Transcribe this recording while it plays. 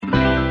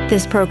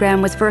This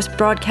program was first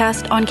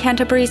broadcast on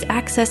Canterbury's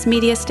access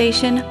media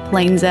station,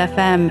 Plains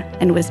FM,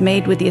 and was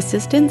made with the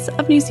assistance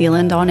of New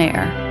Zealand On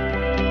Air.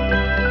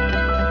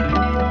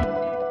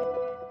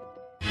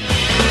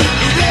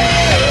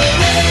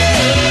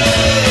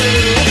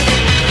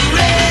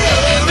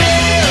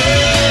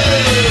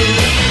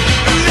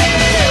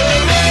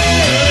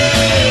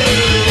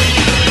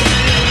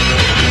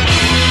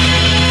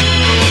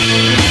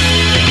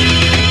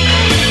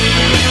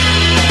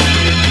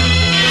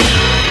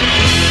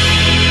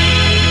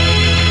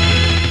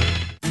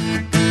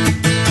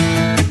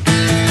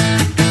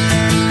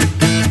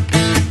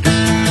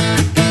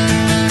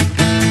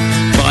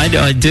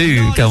 I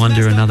do go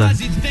under another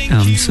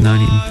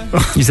synonym.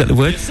 Is that the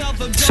word?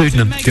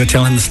 Pseudonym. You're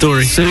telling the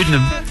story.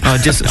 Pseudonym. I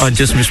just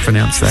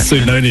mispronounced that.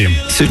 Pseudonym.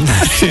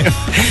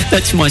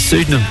 That's my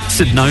pseudonym.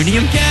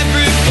 Pseudonym.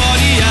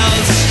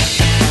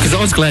 Because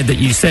I was glad that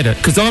you said it.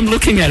 Because I'm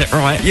looking at it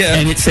right, yeah,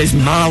 and it says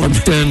Marlin,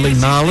 Burnley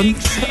Marlin,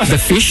 the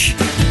fish.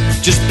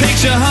 Just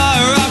picture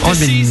her up. I've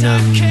been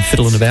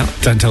fiddling about.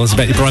 Don't tell us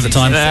about your private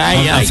time.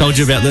 I've told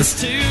you about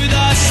this.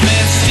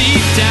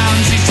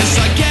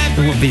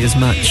 There won't be as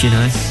much,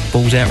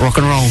 balls out rock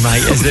and roll,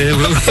 mate, as there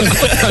will.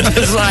 I'm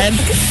just saying.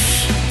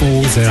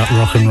 Balls out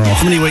rock and roll.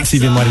 How many weeks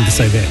have you been waiting to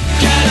say that?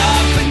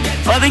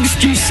 I think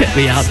Stu set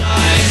me up.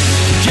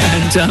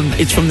 And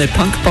it's from their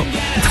punk pop.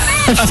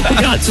 I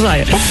can't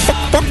say it.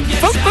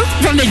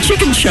 From their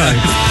chicken show.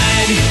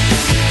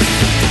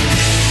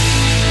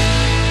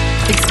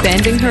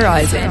 Expanding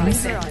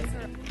Horizons.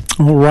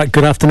 All right,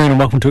 good afternoon and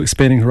welcome to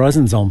Expanding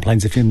Horizons on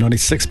Plains FM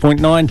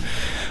 96.9.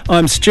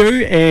 I'm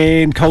Stu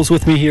and Cole's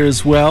with me here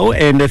as well.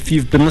 And if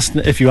you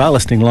are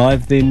listening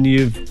live, then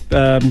you've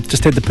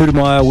just had the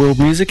Putumayo World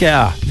Music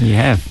Hour. You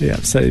have. Yeah,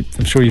 so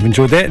I'm sure you've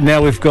enjoyed that.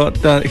 Now we've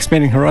got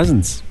Expanding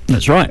Horizons.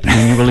 That's right,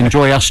 and you will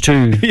enjoy us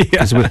too,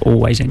 because we're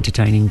always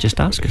entertaining. Just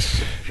ask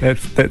us.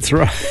 That's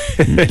right.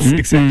 That's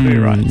exactly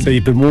right. So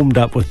you've been warmed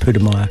up with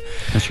Putumayo.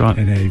 That's right.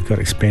 And now you've got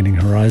Expanding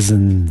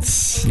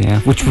Horizons. Yeah,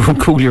 which will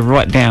cool you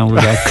right down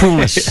with our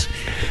coolness,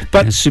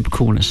 our super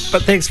coolness.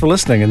 But thanks for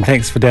listening and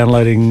thanks for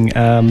downloading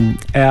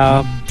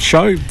our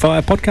show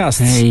via podcast.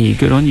 Hey,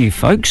 good on you,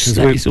 folks.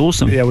 That is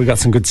awesome. Yeah, we've got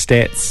some good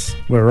stats.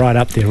 We're right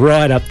up there,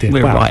 right up there.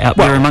 We're right up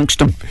there amongst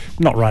them.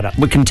 Not right up.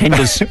 We're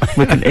contenders.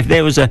 If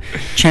there was a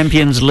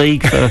Champions League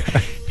for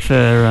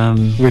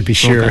we'd be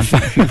sheriff.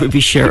 We'd be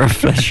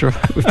sheriff. That's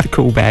right, with the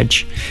cool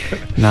badge.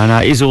 No,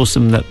 it is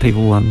awesome that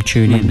people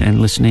tune in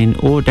and listen in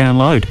or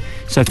download.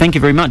 So thank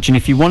you very much. And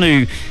if you're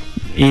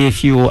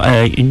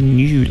a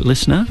new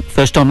listener,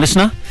 first time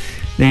listener,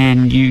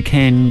 then you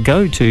can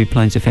go to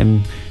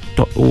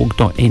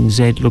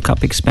plainsfm.org.nz, look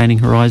up Expanding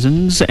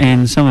Horizons,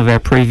 and some of our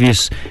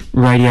previous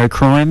radio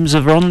crimes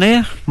are on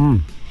there.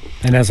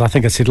 And as I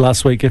think I said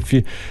last week, if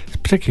you a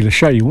particular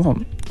show you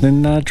want,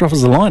 then drop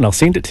us a line. I'll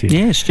send it to you.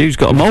 Yeah, Stu's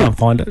got them all. Can't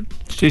find it.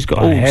 Stu's got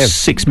all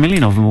 6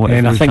 million of them. Or whatever.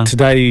 And I think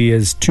today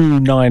is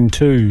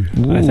 292.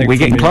 Ooh, we're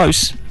getting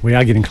close. We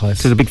are getting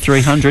close to the big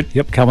 300.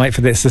 Yep, can't wait for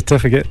that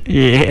certificate.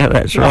 Yeah,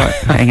 that's right.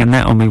 Hanging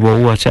that on my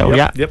wall, I tell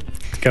ya. Yep.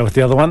 Go with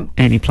the other one.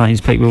 Any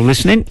Plains people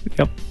listening?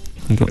 Yep.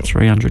 We've got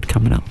 300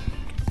 coming up.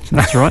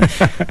 That's right.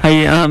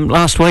 Hey,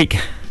 last week,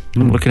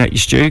 I'm looking at you,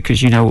 Stu,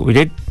 because you know what we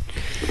did.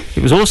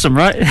 It was awesome,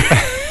 right?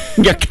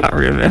 You can't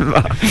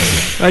remember.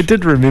 I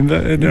did remember.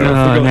 And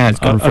now it's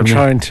gone from I'm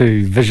trying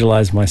to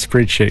visualise my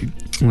spreadsheet.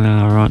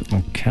 All right.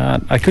 I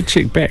can't. I could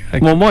check back.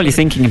 Well, while you're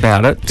thinking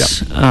about it,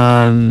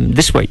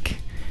 this week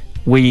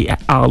we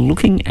are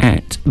looking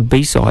at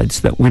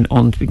B-sides that went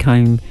on to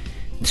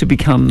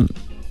become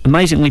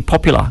amazingly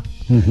popular.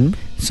 Mm-hmm.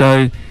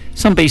 So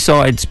some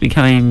B-sides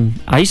became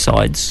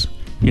A-sides,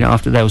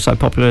 after they were so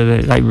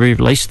popular they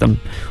re-released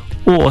them,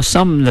 or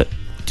some that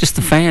just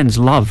the fans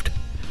loved.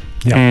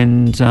 Yep.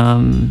 And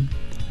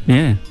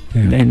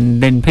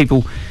and then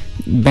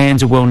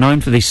bands are well known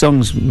for these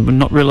songs,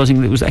 not realising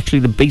that it was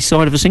actually the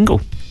B-side of a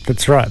single.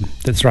 That's right.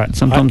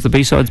 Sometimes the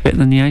B-side's better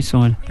than the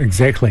A-side.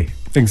 Exactly.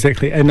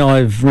 And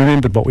I've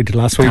remembered what we did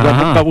last week,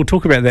 but we'll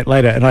talk about that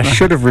later. And I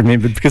should have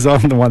remembered because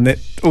I'm the one that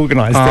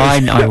organised it. I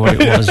know what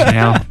it was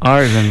now. I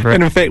remember it.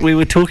 And in fact, we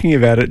were talking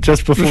about it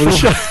just before the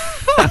show.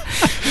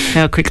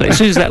 How quickly, as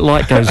soon as that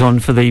light goes on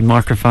for the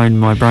microphone,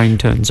 my brain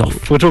turns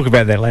off. We'll talk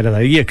about that later, though.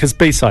 Yeah, because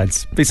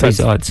B-sides.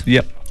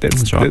 Yep,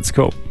 that's right. That's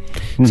cool.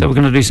 So we're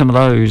going to do some of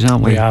those,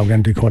 aren't we? Yeah, we're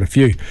going to do quite a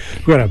few.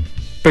 We've got a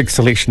big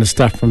selection of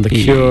stuff from The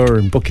Cure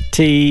and Booker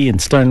T and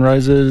Stone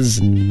Roses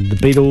and the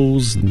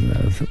Beatles and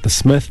the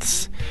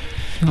Smiths.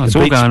 Oh, it's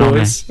all going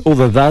Boys, on there.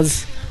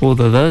 All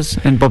the thes,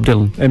 and Bob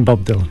Dylan. The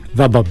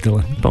Bob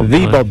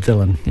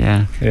Dylan.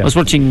 Yeah. I was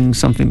watching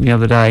something the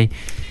other day,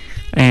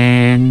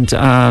 and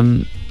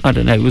I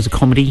don't know, it was a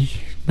comedy,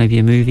 maybe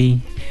a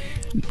movie,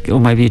 or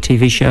maybe a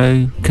TV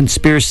show.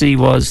 Conspiracy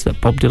was that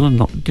Bob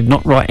Dylan did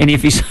not write any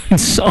of his own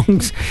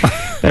songs.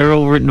 They were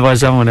all written by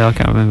someone else.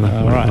 I can't remember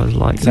what it was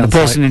like. The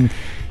person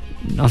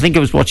I think it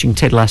was watching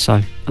Ted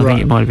Lasso. I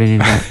think it might have been in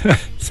that.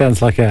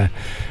 Sounds like a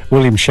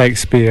William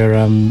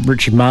Shakespeare,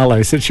 Richard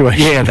Marlowe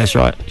situation. Yeah, that's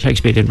right.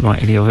 Shakespeare didn't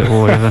write any of it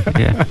or whatever.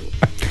 Yeah,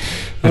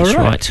 that's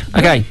right.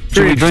 Okay,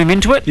 shall we zoom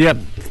into it? Yep.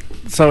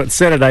 So it's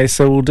Saturday,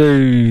 so we'll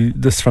do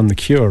this from The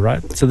Cure,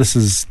 right? So this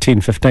is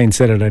 10:15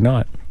 Saturday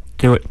night.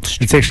 Do it.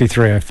 It's actually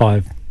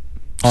 3:05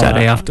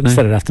 Saturday afternoon.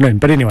 Saturday afternoon.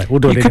 But anyway, we'll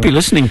do it You could be anyway.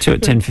 listening to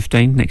it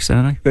 10:15 next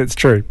Saturday. That's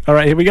true. All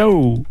right, here we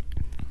go.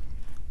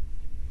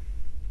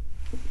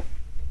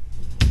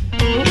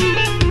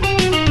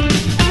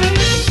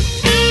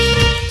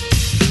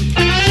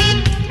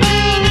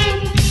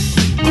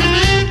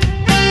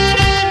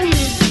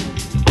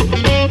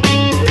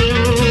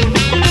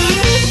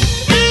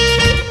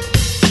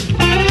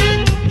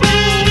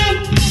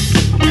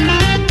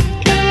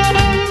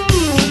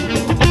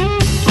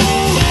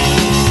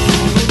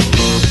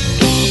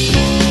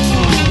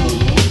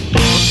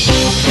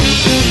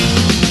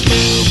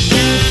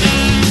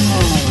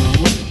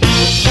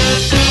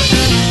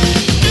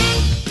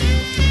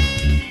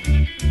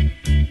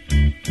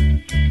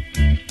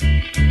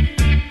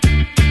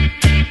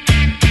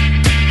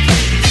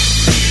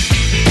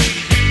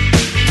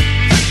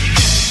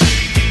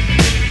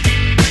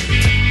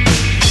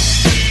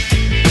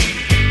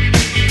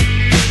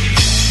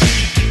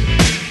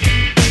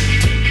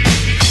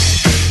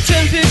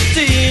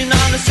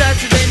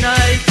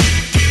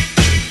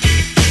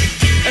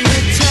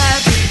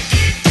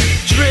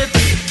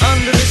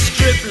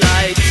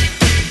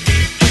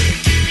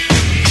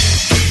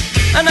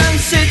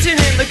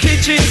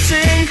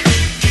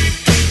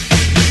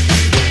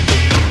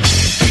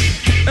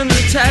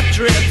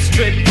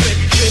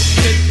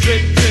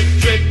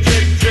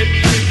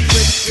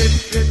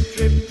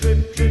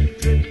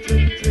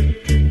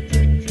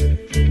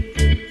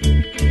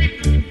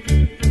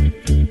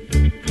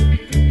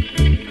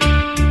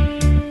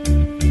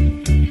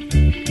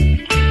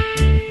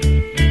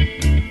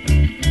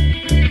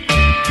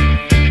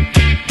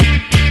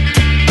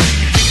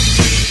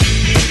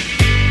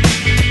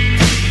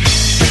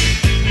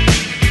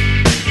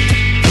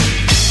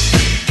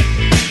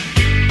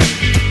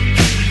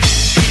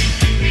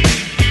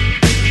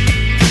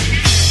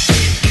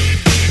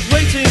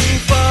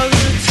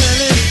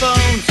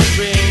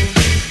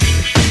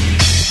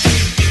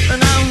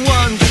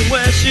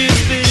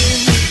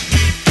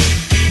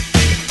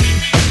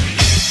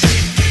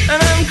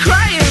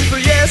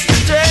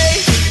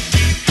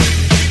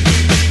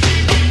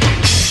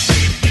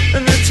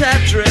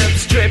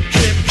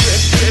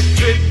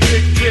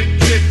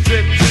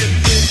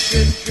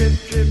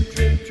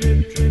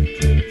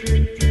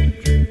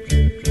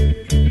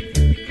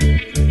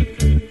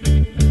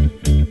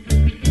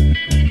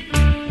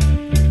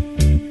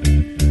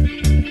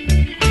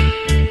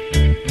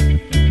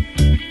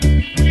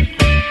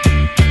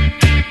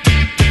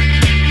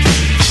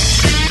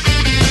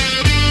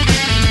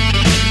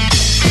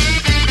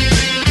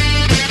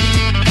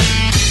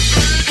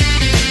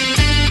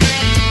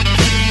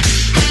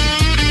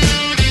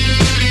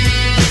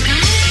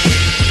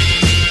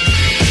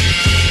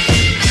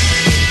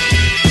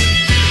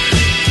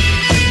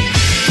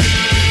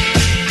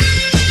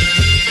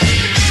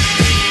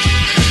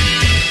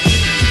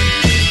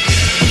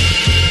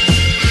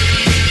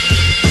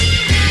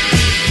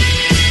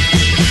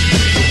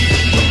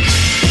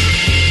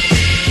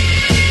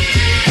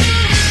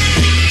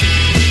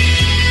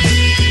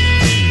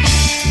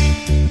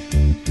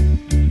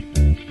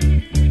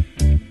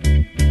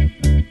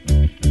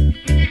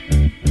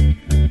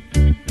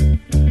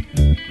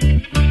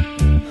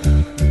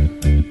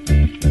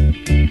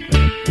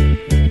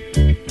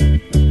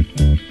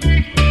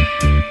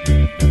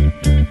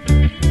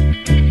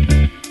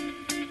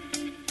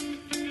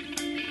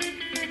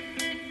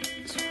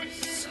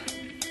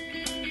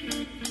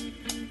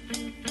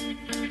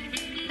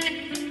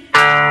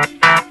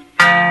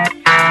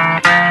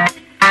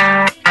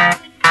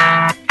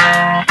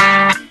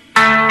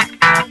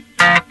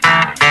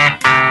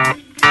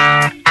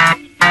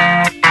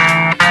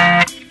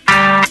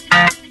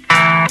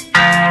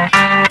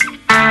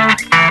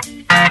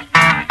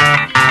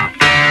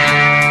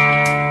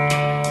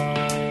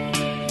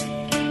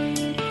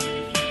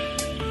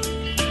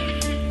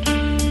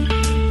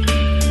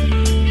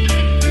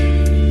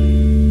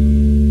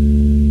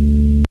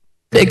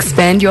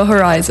 Expand your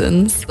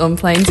horizons on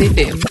Plains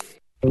FM.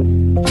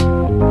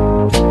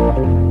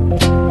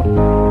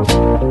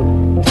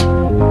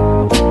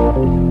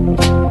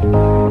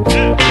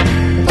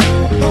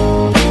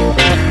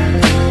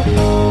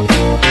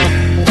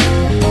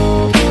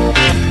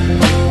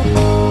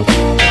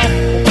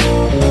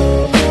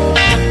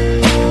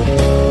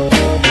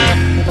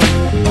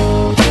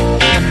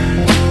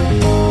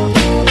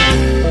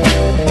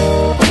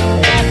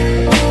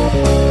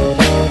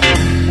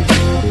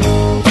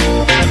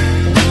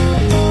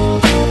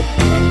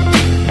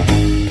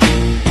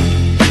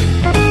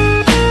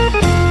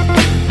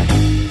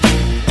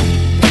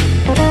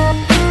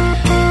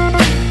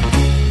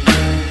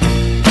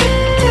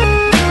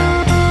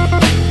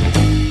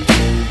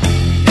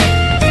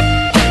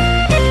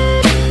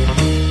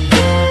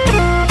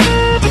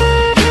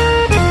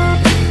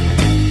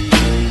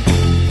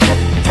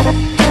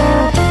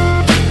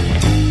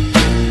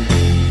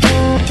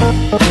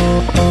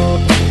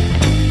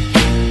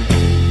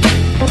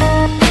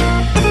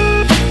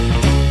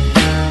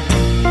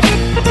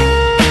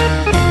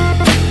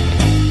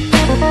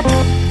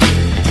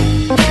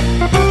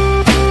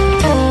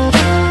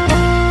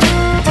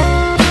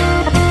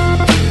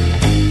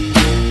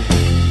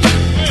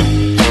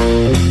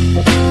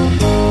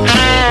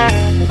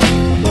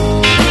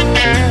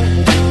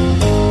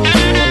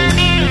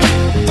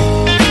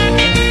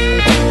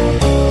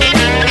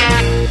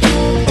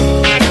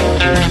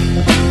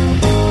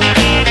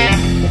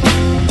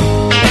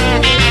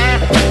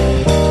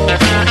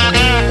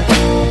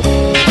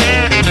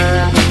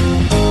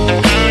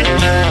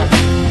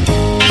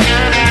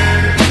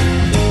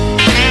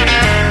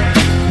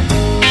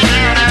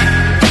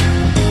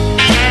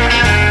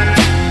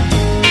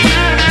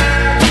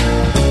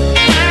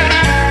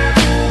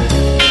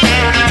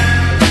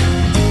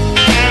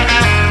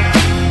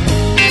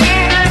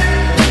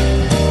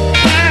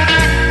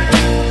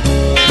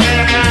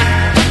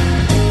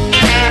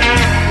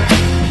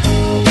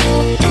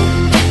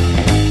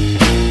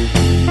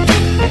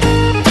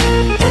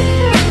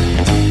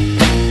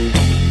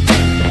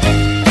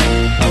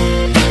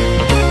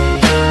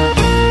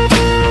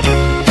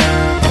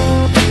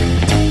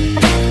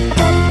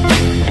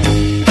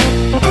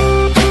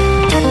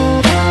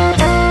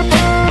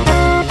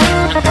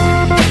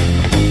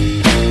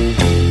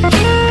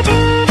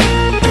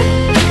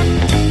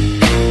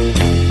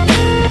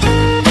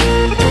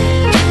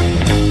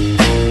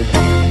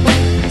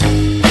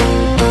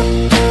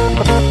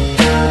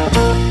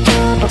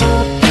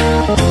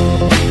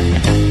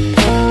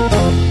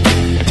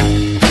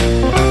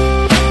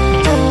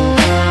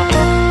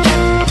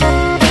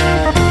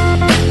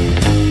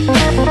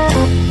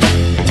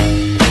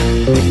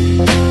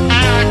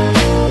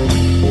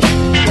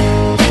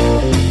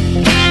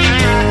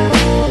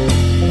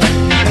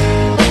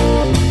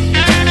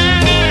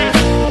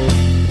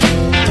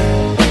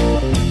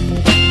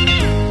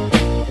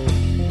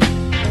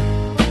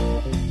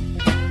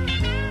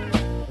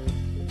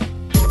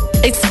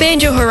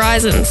 Expand your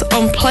horizons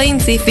on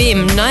Plains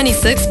FM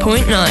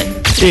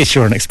 96.9. Yes,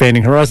 you're on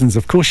Expanding Horizons.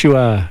 Of course you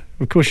are.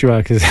 Of course you are,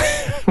 because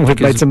we've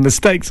made some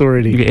mistakes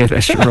already. Yeah,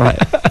 that's right.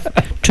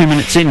 2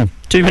 minutes in.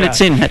 2 minutes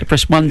in. Had to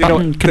press one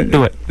button. Couldn't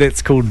do it.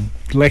 That's called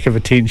lack of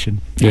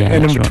attention. Yeah,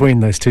 and that's in between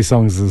those two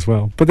songs as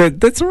well. But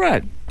that's all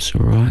right. It's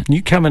all right.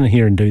 You come in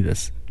here and do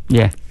this.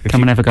 Yeah,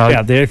 come and have a go.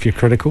 Out there if you're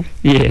critical.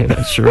 Yeah,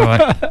 that's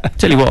right.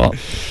 Tell you what,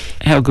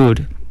 how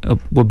good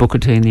were Booker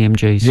T and the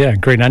MGs? Yeah,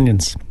 green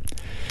onions.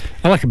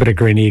 I like a bit of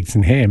green eggs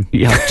and ham.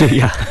 Yeah, I do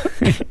you?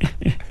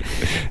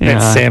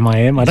 That's Sam I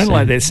Am. I don't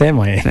like that Sam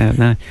I Am.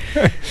 No.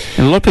 And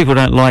a lot of people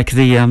don't like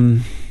the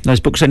those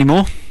books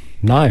anymore.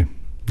 No.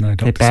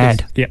 They're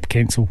bad. Yep,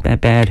 cancel. They're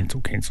bad.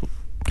 Cancel.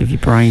 Give your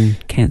brain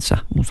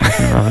cancer or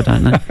something or other, I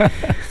don't know.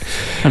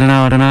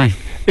 I don't know.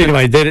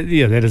 Anyway,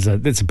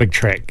 that's a big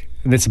track.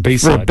 And that's a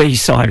B-side. For a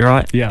B-side,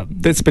 right? Yeah,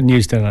 that's been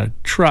used in a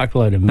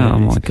truckload of movies. Oh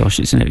my gosh,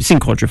 it's in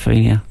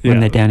Quadrophenia when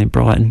they're down in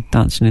Brighton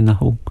dancing in the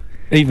hall.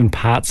 Even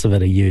parts of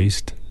it are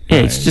used. Yeah,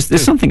 it's just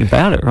there's something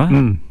about it, right?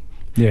 Mm.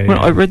 Yeah. Well,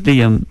 I read the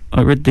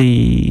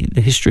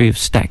history of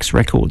Stax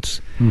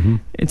Records. Mm-hmm.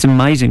 It's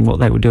amazing what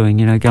they were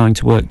doing. Going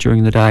to work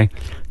during the day,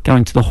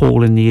 going to the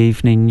hall in the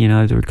evening.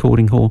 The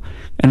recording hall,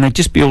 and they'd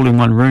just be all in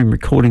one room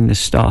recording this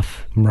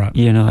stuff. Right.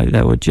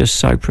 They were just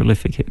so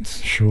prolific.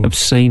 It's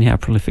obscene how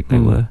prolific they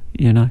were.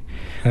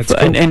 That's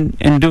cool.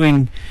 and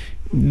doing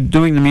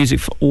the music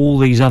for all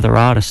these other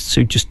artists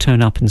who just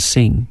turn up and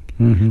sing,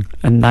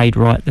 and they'd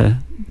write the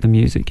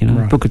music.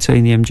 Right. Booker T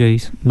and the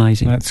MGs,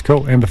 amazing. That's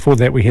cool. And before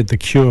that, we had The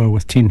Cure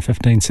with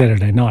 10:15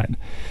 Saturday Night.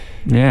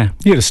 Yeah,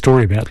 you had a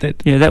story about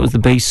that. Yeah, that was the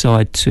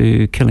B-side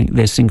to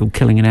their single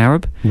 "Killing an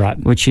Arab," right?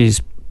 Which is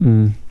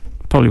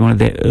probably one of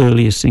their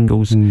earliest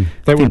singles.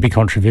 That would be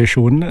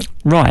controversial, wouldn't it?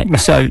 Right.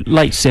 So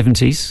late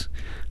 70s.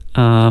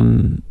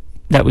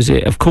 That was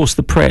it. Of course,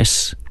 the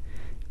press,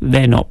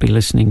 they're not be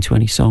listening to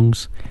any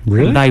songs.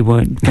 Really? They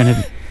weren't going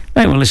to.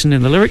 They weren't listening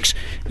to the lyrics.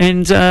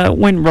 And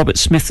when Robert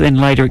Smith then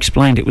later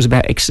explained it was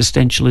about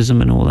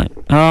existentialism and all that,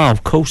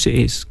 of course it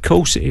is. Of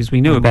course it is.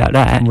 We knew about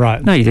that.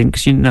 Right. No, you didn't,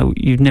 because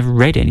you'd never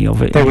read any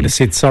of it. They would have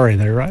said sorry,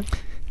 though, right?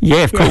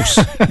 Yeah, of course.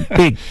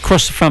 Big,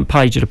 across the front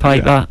page of the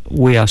paper,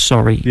 we are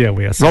sorry. Yeah,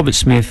 we are sorry. Robert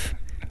Smith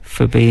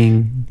for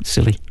being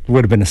silly.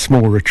 Would have been a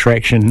small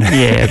retraction.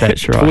 Yeah,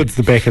 that's right. Towards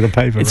the back of the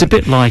paper. It's a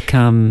bit like,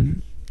 I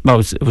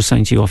was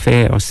saying to you off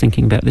air, I was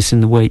thinking about this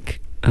in the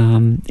week,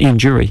 Ian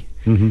Dury.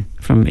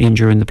 From Ian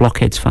Dury and the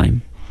Blockheads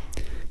fame.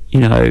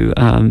 In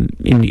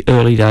the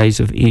early days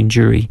of Ian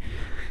Dury,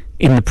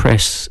 in the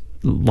press,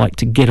 like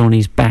to get on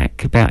his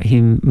back about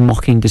him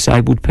mocking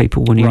disabled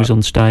people when he was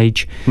on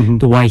stage,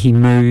 the way he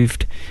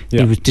moved,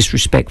 he was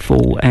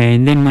disrespectful,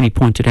 and then when he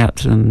pointed out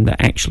to them that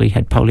actually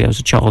had polio as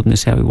a child and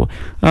this how he was,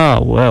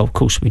 oh well, of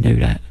course we knew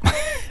that.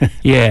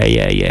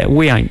 yeah,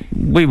 we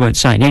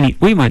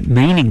weren't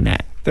meaning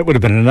that. That would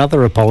have been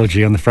another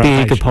apology on the front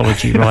page. Big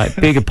apology, right?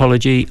 Big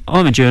apology.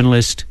 I'm a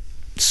journalist.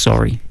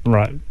 Sorry.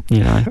 Right.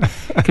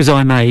 Because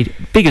I made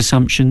big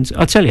assumptions.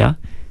 I'll tell you,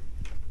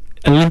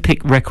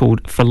 Olympic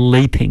record for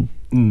leaping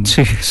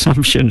to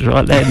assumptions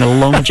right there in the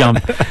long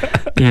jump,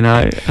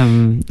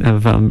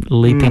 of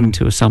leaping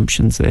to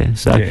assumptions there.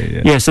 So,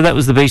 so that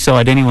was the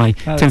B-side anyway.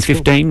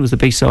 10:15 was the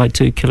B-side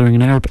to Killing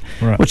an Arab,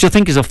 which I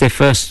think is off their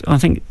first,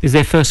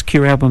 their first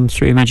Cure album,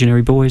 Three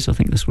Imaginary Boys. I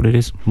think that's what it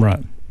is.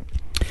 Right.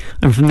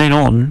 And from then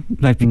on,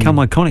 they've become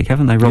iconic,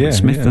 haven't they? Robert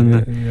Smith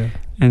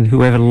and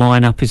whoever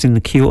lineup is in the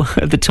Cure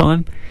at the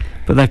time.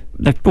 But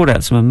they've brought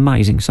out some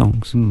amazing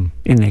songs in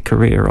their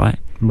career, right?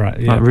 Right.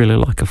 Yeah. I really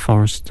like A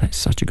Forest. That's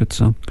such a good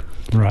song.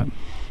 Right.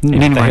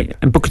 And anyway,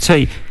 and Booker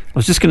T. I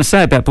was just going to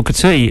say about Booker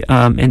T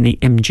and the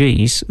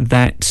MGs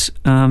that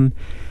I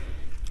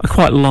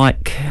quite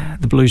like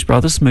the Blues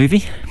Brothers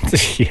movie.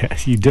 Yeah,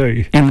 you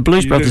do. And the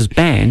Blues Brothers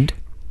band,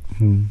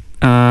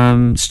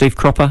 Steve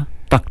Cropper,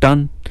 Buck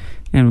Dunn,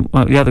 and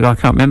the other guy I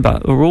can't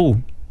remember, are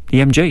all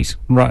the MGs.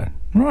 Right.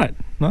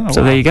 Oh,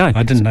 so there you go.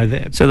 I didn't know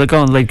that. So the guy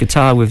on lead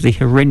guitar with the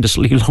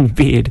horrendously long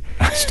beard,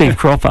 Steve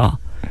Cropper,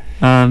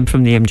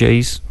 from the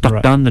MGs,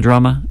 Buck Dunn, the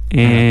drummer,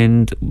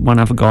 and one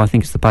other guy, I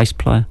think is the bass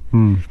player,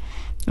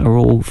 are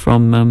all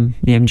from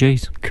the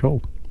MGs.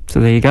 Cool. So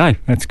there you go.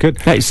 That's good.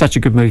 That is such a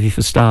good movie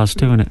for stars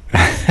too, isn't it?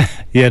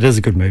 Yeah, it is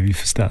a good movie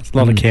for stars. A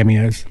lot of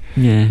cameos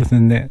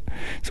within that.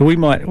 So we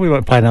might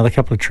play another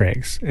couple of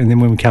tracks, and then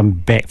when we come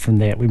back from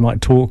that, we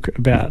might talk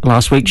about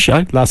last week's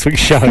show.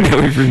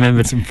 We've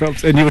remembered some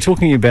props. And you were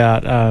talking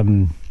about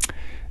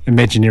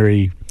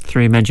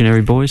Three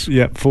Imaginary Boys.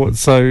 Yeah.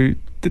 So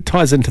it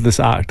ties into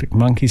this Arctic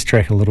Monkeys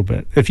track a little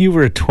bit. If you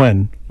were a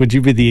twin, would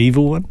you be the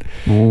evil one?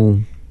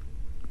 Oh,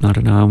 I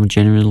don't know. I'm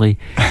generally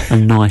a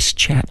nice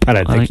chap. I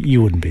don't think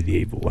you wouldn't be the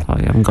evil one.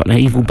 I haven't got an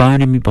evil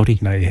bone in my body.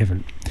 No, you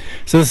haven't.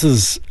 So this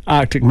is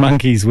Arctic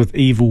Monkeys with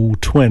Evil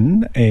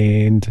Twin,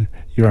 and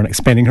you're on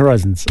Expanding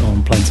Horizons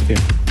on Plains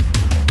FM.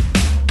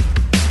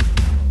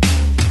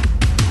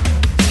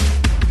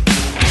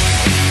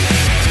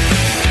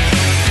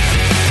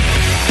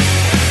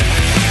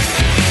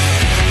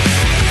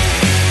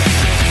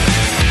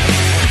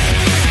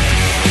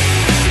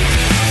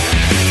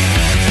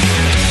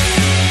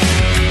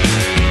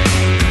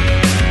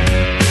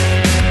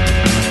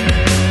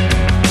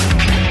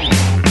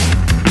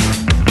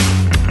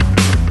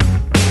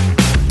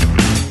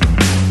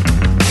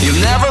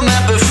 never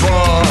met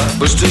before,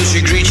 but still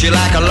she greets you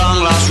like a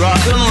long-lost rock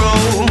and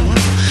roll.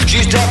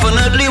 She's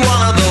definitely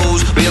one of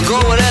those, but you'll go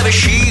wherever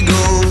she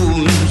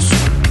goes.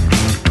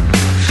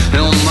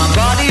 And my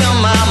body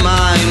and my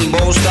mind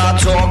both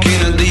start talking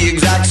at the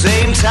exact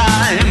same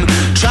time,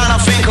 trying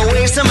to think of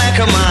ways to make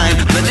her mine,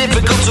 but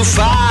difficult to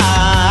find.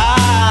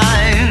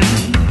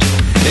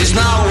 It's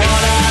not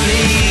what I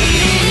need.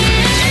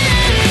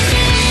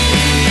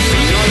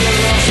 No, your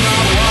love's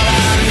not what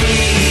I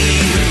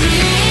need.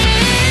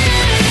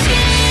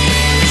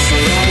 So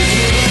don't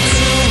give it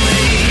to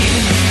me.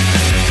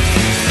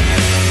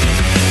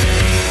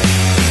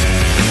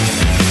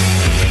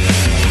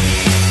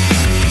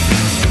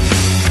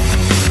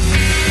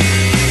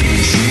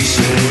 She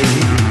said,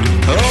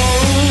 oh,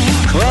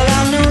 well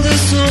I know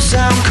this will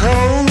sound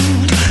cold,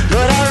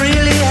 but I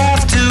really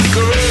have to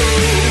go.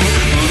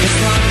 It's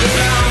not that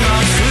I'm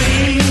not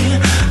free,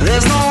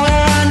 there's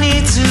nowhere I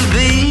need to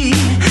be.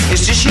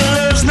 It's just your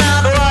love's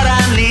not what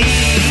I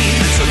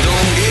need, so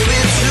don't give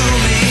it to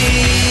me.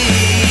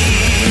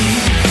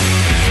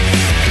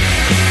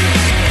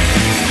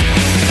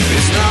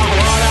 It's not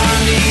what I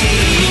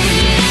need.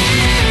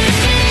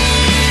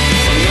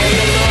 No,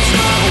 your love's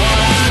not what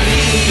I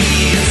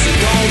need, so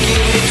don't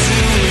give it to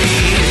me.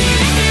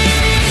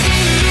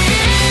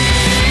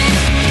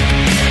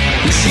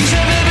 She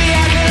said, baby,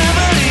 I can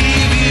never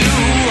leave you.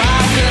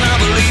 How can I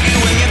believe you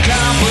when you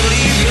can't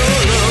believe your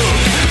love?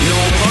 No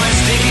point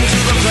sticking to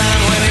the plan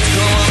when it's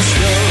gone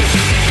slow.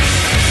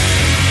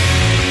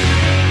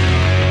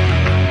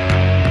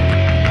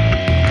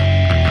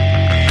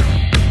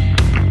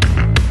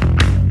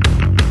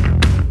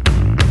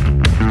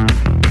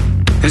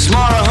 It's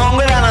more a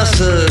hunger than a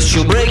thirst.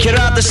 She'll break your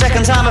heart the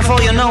second time before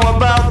you know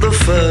about the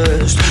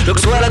first.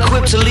 Looks well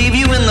equipped to leave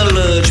you in the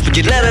lurch, but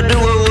you'd let her do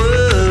her worst.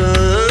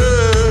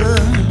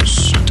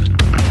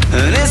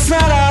 And it's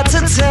not hard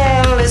to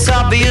tell, it's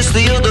obvious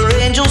the other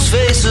angel's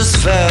faces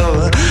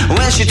fell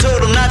when she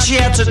told him that she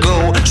had to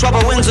go, swap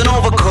her wings and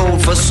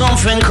overcoat for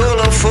something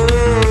colourful.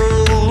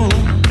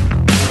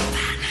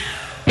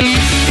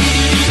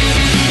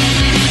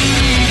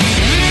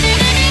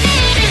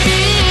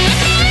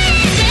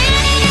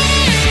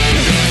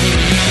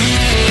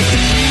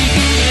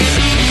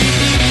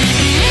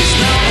 It's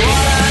not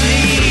what I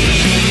need.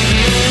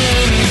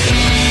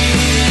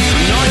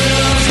 No, your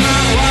love's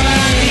not what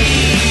I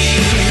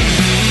need.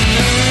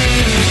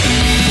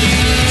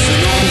 So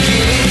don't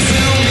give it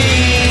to me.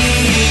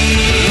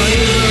 No,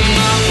 your love's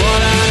not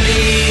what I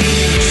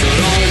need. So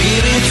don't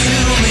give it to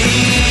me.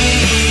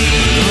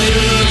 No,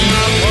 your love's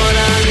not what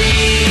I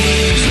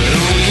need. So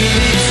don't give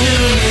it to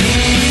me.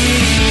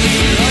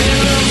 No, your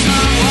love's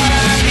not what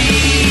I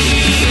need.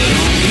 So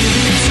don't give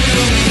it to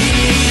me.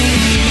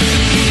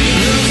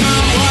 Your love's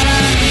not what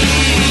I need.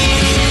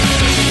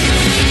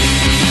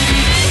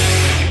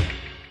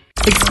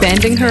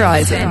 Expanding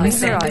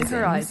horizons.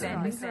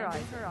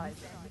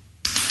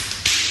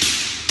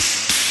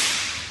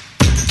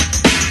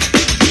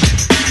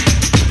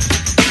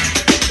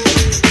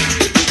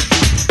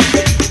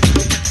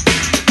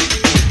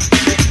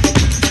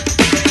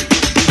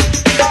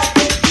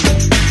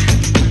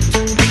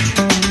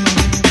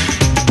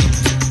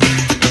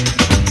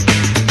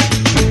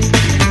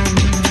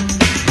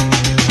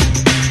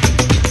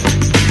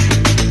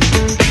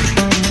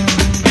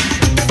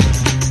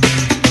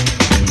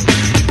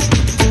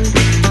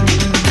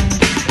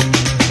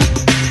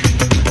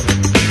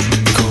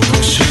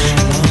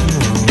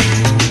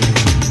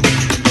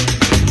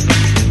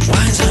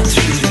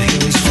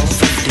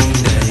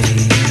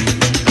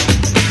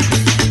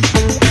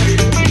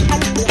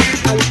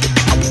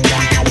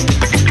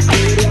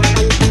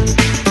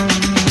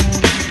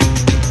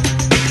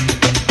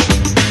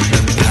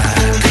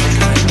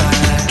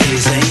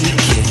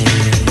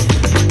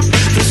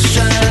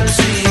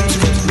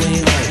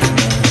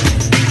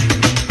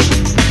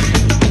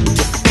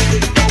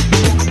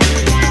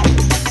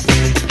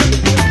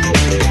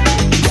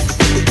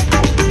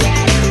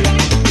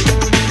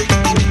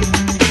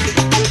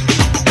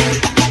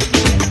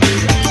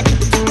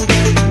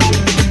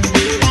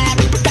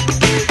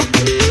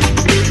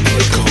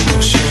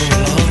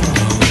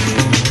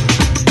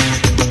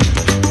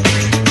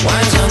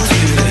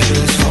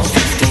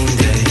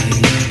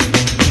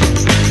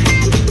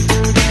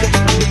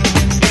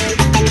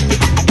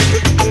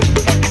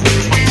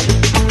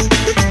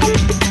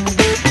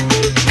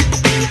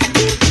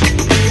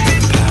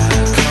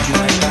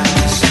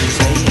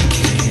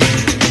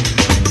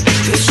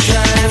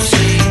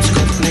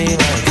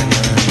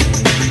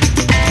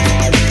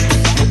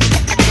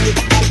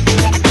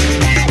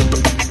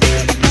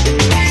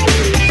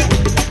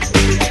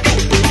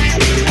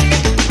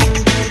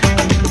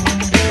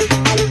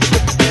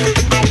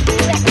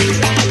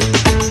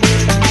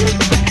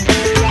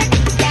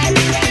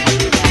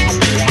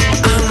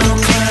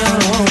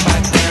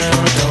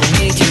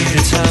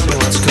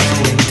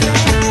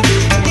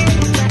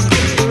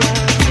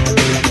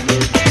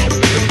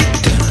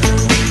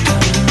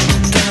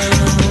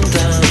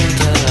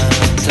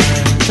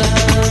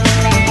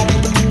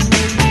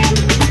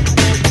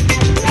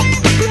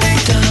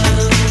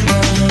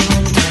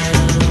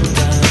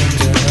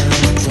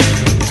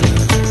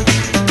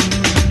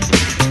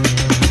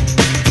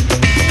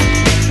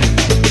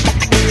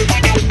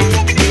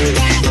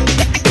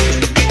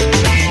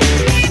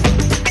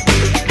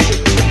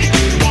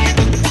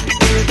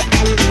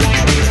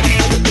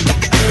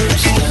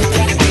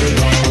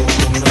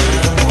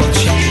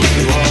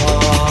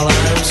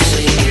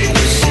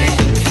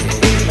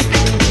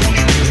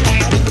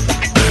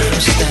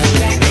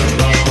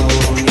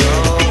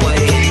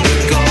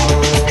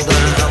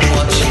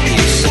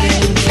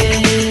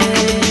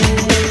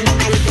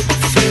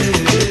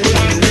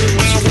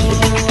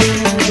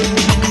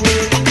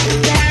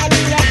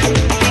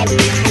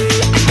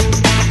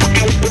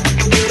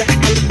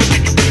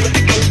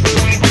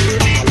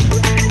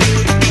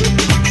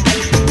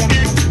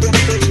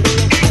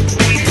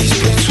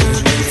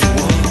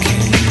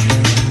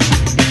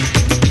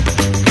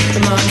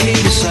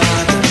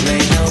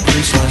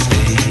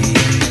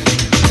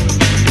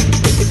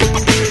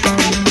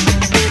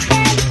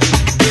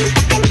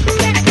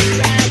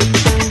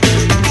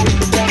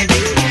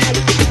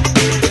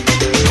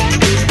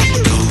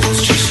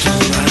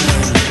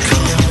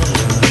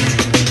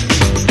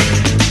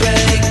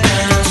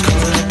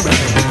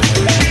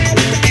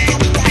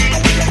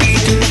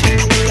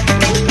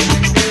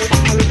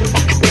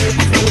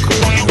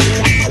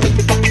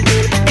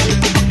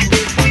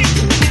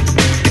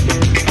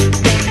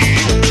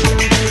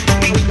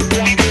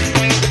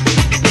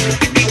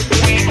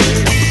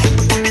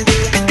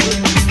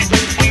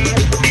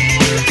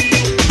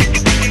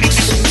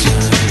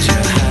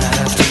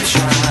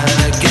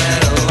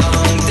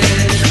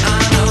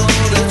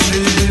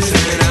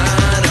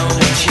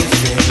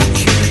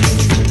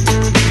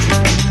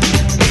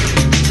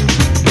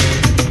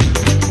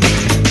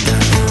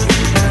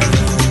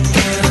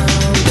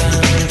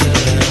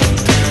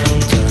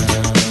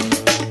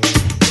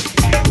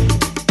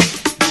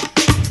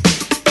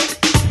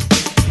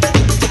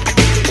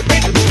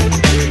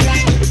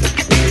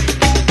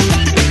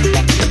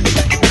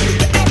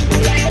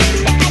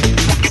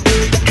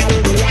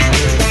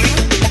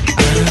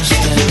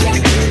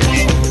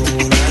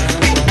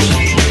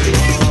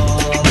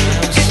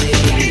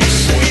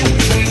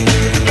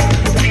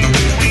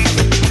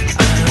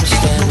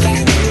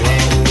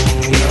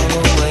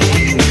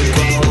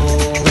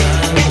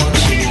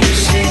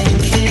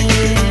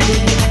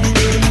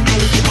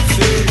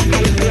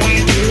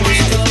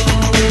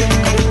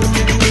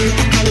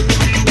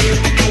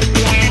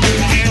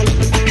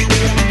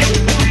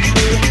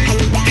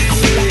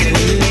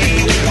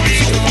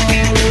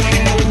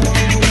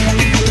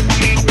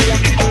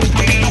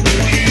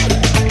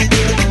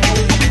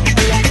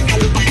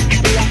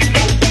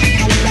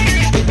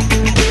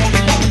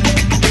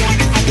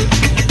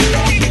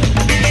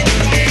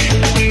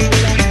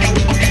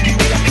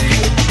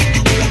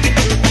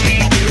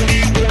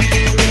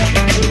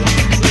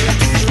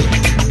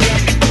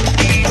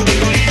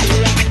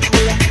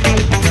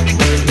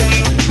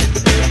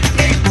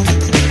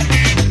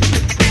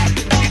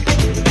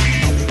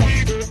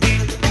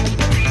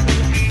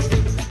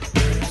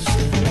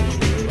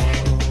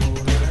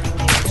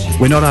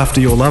 We're not after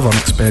your love on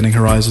Expanding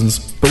Horizons,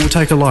 but we'll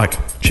take a like.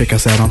 Check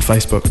us out on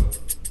Facebook.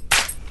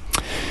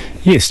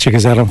 Yes, check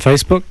us out on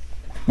Facebook.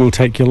 We'll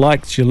take your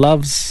likes, your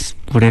loves,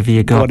 Whatever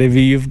you got. whatever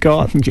you've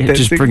got. Yeah,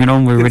 just bring it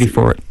on. We're ready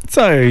for it.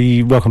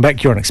 So, welcome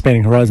back. You're on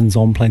Expanding Horizons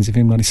on Plains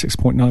FM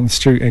 96.9 with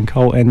Stu and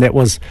Cole, and that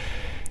was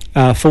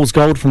Fool's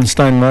Gold from the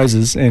Stone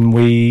Roses, and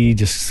we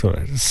just sort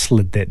of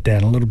slid that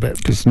down a little bit.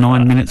 Because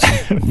 9 minutes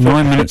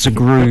of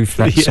groove,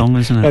 that song,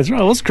 isn't it? That's right.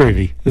 It was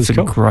groovy. It's a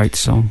great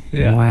song.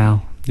 Yeah.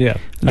 Wow. Yeah.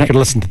 I could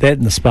listen to that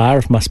in the spa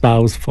if my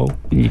spa was full.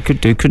 You could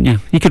do, couldn't you?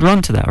 You could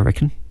run to that, I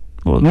reckon.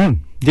 Or ride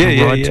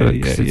to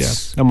it, 'cause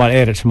it's- I might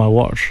add it to my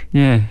watch.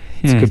 Yeah.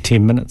 It's a good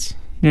 10 minutes.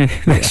 Yeah,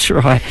 that's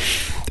right.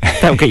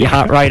 That'll get your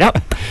heart rate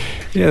up.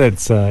 Yeah,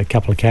 that's a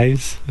couple of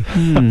Ks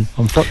on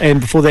foot.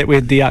 And before that, we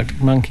had the Arctic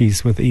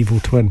Monkeys with Evil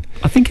Twin.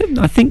 I think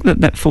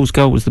that Fool's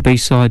Gold was the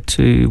B-side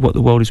to What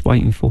the World is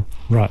Waiting For.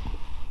 Right.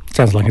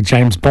 Sounds like a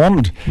James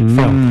Bond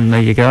film.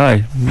 There you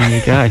go.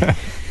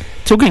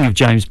 Talking of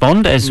James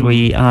Bond, as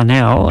we are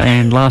now,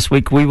 and last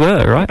week we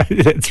were, right?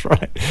 That's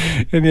right.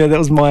 And yeah, that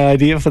was my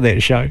idea for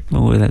that show.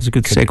 Oh, that's a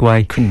good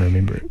segue. Couldn't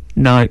remember it.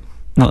 No,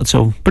 not at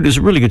all. But it was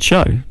a really good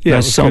show. Yeah,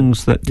 those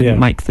songs that didn't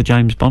make the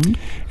James Bond.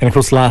 And of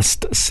course,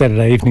 last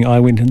Saturday evening,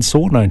 I went and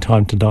saw No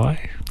Time to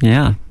Die.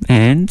 Yeah.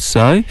 And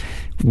so,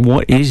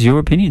 what is your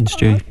opinion,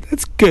 Stu?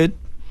 It's good.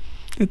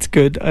 It's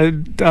good.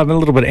 I'm a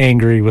little bit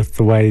angry with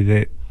the way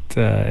that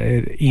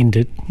it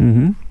ended.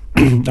 Mm-hmm.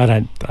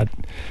 I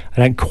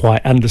don't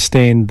quite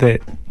understand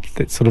that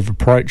sort of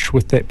approach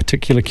with that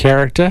particular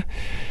character.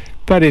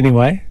 But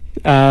anyway,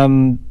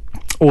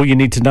 all you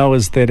need to know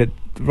is that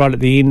right at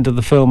the end of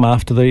the film,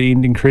 after the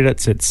ending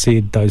credits, it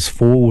said those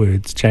 4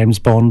 words: James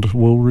Bond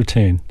will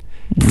return.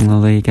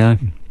 Well, there you go.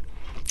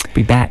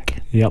 Be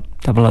back. Yep.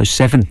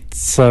 007.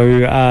 So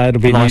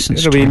it'll be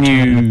a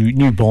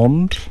new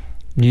Bond.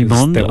 New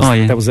Bond?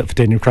 That was it for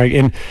Daniel Craig.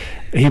 And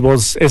he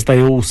was, as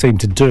they all seem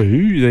to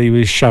do, he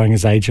was showing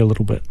his age a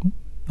little bit.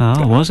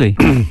 Oh, was he?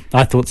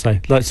 I thought so.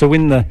 So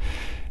when the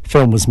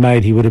film was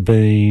made, he would have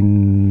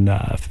been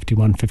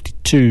 51,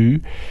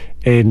 52,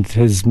 and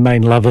his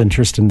main love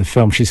interest in the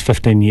film, she's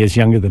 15 years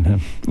younger than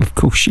him. Of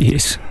course she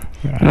is.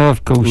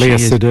 Of course Lea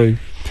she is. Seydoux.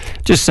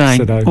 Just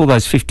saying, all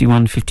those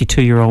 51,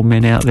 52-year-old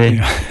men out there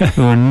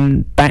who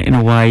are batting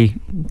away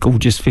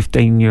gorgeous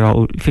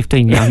 15-year-old,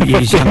 15 young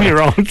years younger.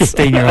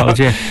 15-year-olds,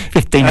 yeah.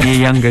 15-year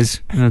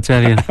youngers, I'll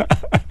tell you.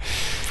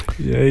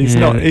 Yeah, he's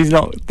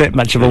not that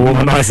much of a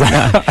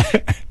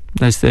womanizer.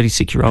 Those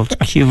 36-year-olds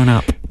queuing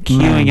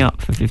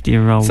up for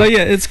 50-year-olds. So,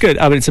 yeah, it's good.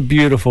 I mean, it's a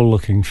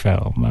beautiful-looking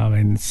film. I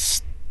mean,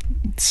 it's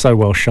so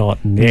well shot,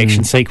 and the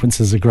action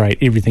sequences are great.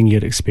 Everything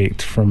you'd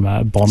expect from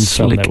a Bond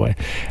film that way.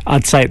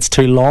 I'd say it's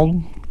too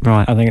long.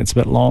 Right. I think it's a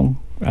bit long.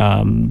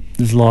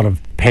 There's a lot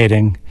of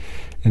padding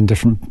and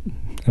different...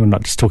 We're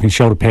not just talking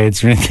shoulder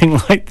pads or anything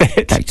like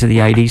that. Back to the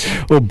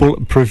 80s. Or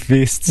bulletproof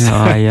vests.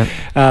 Oh, yeah.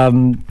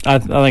 I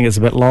think it's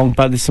a bit long,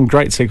 but there's some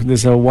great sequence.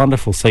 There's a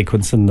wonderful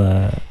sequence in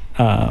the...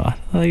 I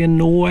think in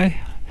Norway.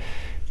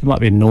 It might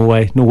be in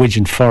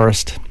Norwegian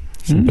forest.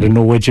 A bit of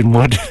Norwegian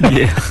wood.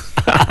 Yeah.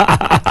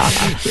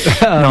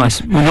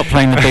 Nice. We're not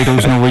playing the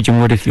Beatles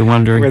Norwegian Wood, if you're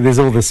wondering. Where there's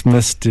all this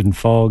mist and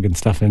fog and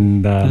stuff,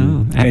 and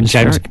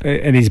James,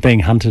 and he's being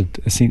hunted,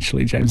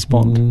 essentially, James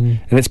Bond, and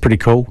that's pretty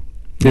cool.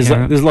 There's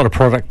a lot of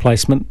product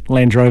placement.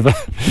 Land Rover.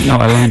 No,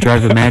 Land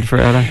Rover mad for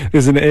it, are they?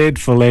 There's an ad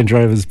for Land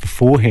Rovers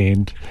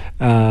beforehand.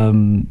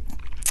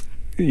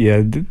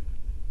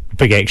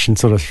 Big action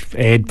sort of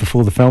ad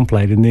before the film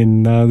played, and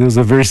then there was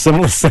a very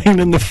similar scene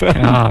in the film.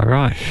 Oh,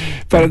 right.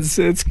 But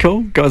it's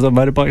cool. Guys on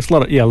motorbikes,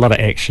 a lot of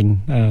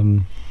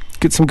action.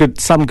 Get some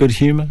good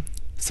humour,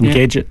 some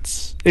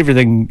gadgets,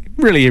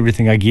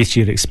 everything I guess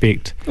you'd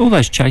expect. All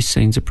those chase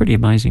scenes are pretty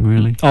amazing,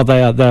 really. Oh,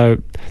 they are.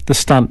 The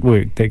stunt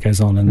work that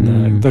goes on,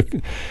 and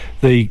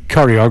the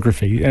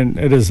choreography, and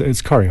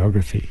it's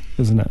choreography,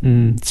 isn't it?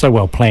 It's so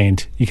well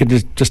planned. You can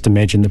just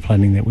imagine the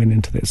planning that went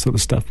into that sort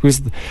of stuff,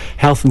 because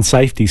health and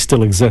safety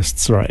still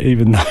exists, right?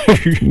 Even though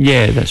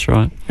yeah, that's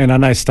right. And I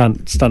know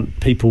stunt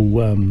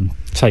people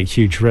take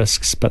huge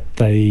risks, but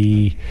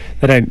they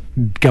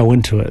don't go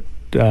into it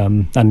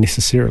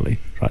unnecessarily,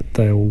 right?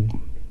 They'll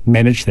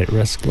manage that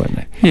risk, won't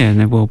they? Yeah, and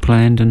they're well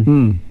planned,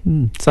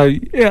 and so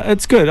yeah,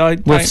 it's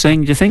good. Worth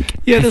seeing, do you think?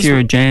 Yeah, if you're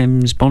a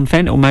James Bond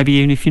fan, or maybe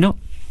even if you're not.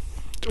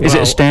 Is it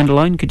a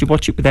standalone? Could you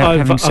watch it without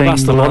having seen? I've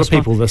asked a lot of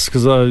people this,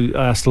 because I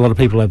asked a lot of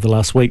people over the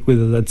last week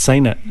whether they'd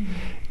seen it.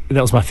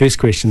 That was my first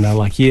question. They're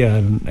like, yeah,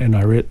 and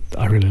I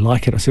really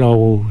like it. I said, oh,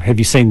 well, have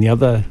you seen the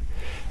other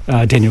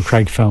Daniel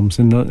Craig films?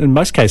 And in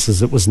most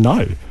cases, it was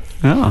no.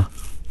 Ah.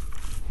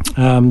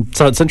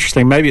 So it's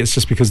interesting. Maybe it's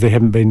just because there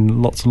haven't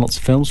been lots and lots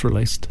of films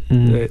released.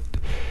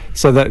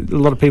 So that a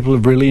lot of people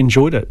have really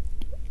enjoyed it,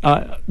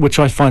 which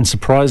I find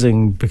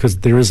surprising, because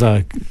there is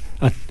a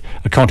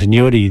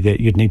continuity that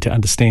you'd need to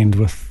understand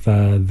with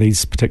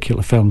these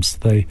particular films.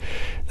 They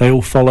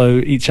all follow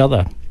each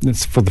other.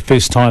 It's for the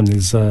first time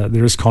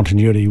there is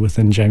continuity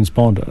within James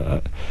Bond,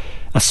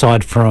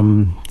 aside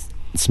from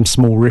some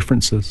small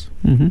references.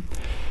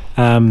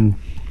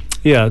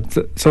 Yeah,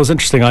 so it was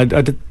interesting. I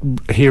did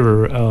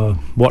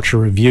watch a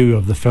review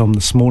of the film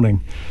this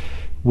morning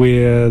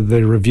where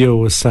the reviewer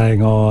was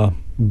saying,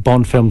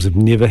 Bond films have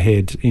never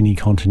had any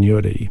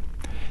continuity,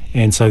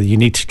 and so you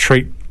need to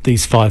treat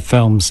these 5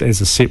 films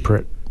as a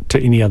separate to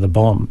any other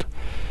Bond.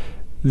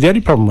 The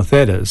only problem with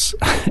that is,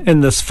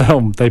 in this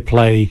film, they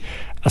play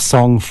a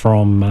song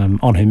from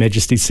On Her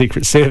Majesty's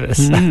Secret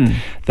Service.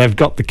 They've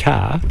got the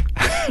car.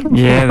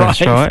 Yeah,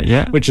 that's right,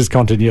 yeah. Which is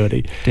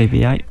continuity.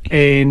 DB8.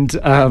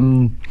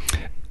 And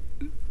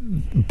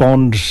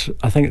Bond,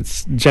 I think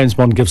it's James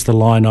Bond gives the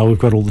line, we've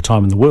got all the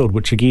time in the world,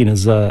 which again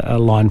is a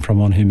line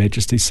from On Her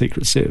Majesty's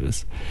Secret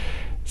Service.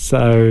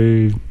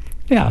 So,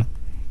 yeah.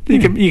 You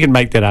can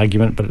make that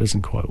argument, but it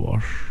doesn't quite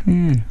wash.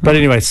 But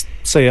anyway,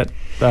 see it.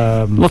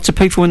 Lots of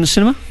people in the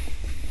cinema?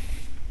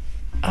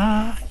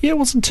 Yeah, it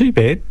wasn't too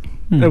bad.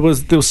 There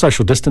was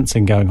social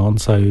distancing going on,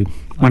 so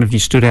one of you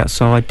stood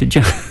outside, did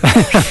you?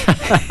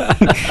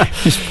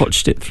 Just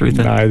watched it through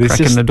the crack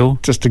in the door.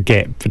 Just a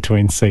gap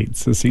between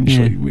seats,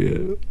 essentially.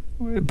 Yeah.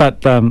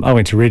 But I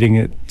went to Reading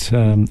at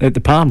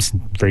the Palms.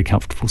 Very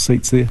comfortable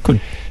seats there. Good.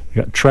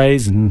 We got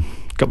trays and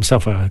got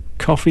myself a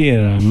coffee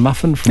and a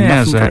muffin from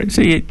Muffin Bread.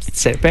 So you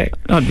sat back.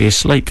 I'd be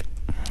asleep.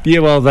 Yeah,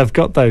 well, they've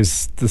got the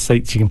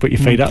seats you can put your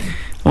feet up.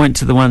 I went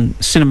to the one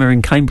cinema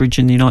in Cambridge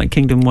in the United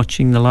Kingdom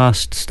watching the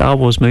last Star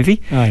Wars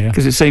movie. Oh, yeah.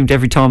 Because it seemed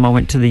every time I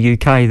went to the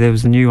UK there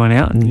was a new one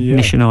out, and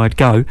Nish and I'd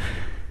go.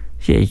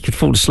 Yeah, you could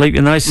fall asleep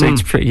in those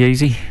seats pretty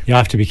easy. You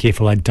have to be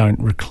careful I don't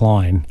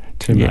recline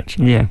too much.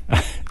 Yeah,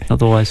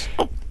 otherwise.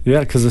 Yeah,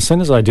 because as soon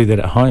as I do that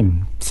at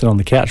home, sit on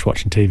the couch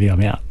watching TV,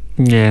 I'm out.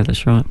 Yeah,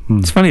 that's right.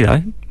 It's funny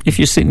though, if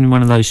you're sitting in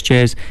one of those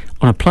chairs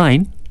on a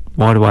plane,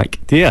 wide awake.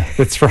 Yeah,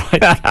 that's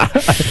right.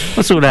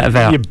 What's all that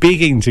about? You're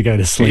begging to go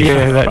to sleep.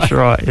 Yeah, that's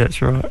right.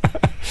 That's right.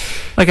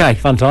 Okay,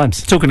 fun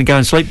times. Talking of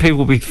going to sleep, people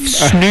will be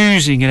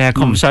snoozing in our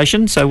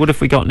conversation. So, what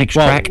have we got next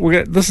track?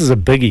 This is a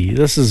biggie.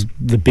 This is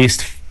the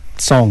best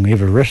song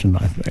ever written,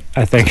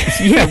 I think.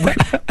 Yeah,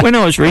 when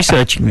I was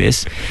researching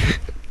this,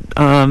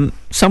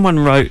 someone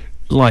wrote,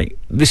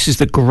 this is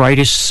the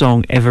greatest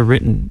song ever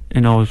written.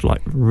 And I was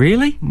like,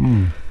 really?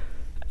 And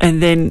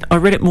then I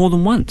read it more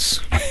than once.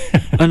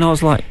 And I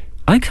was like,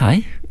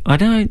 okay, I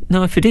don't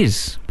know if it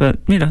is. But,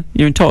 you're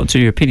entitled to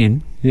your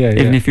opinion,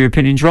 even if your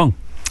opinion's wrong.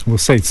 We'll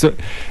see. So,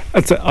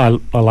 I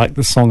like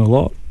this song a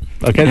lot.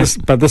 Okay,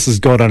 this is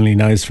God Only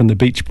Knows from the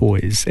Beach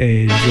Boys,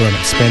 and you're on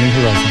Expanding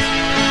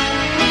Horizons.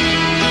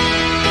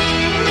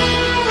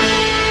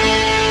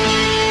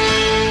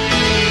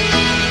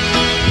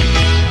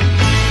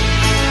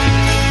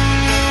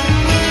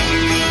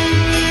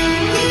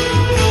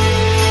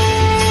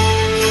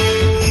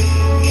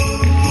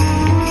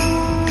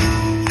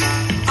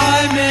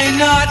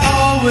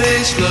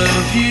 Always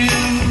love you,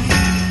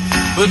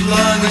 but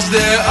long as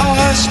there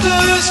are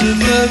stars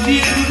above you,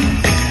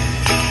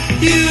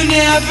 you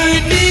never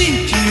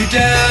need to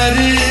doubt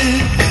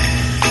it.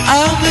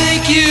 I'll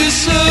make you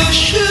so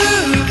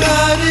sure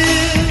about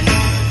it.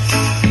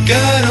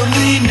 God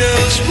only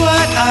knows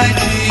what I'd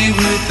be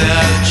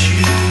without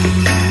you.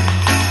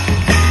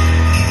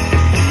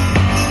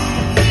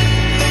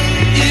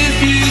 If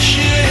you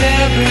should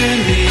ever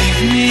leave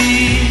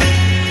me,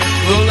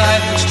 well,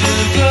 life would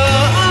still go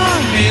on.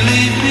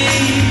 Believe me,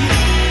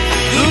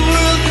 the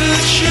world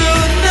could show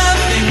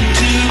nothing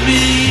to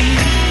me.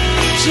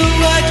 So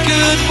what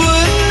good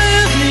would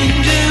living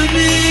do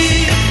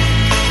me?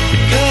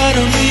 God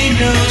only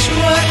knows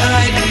what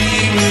I'd be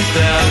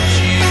without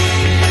you.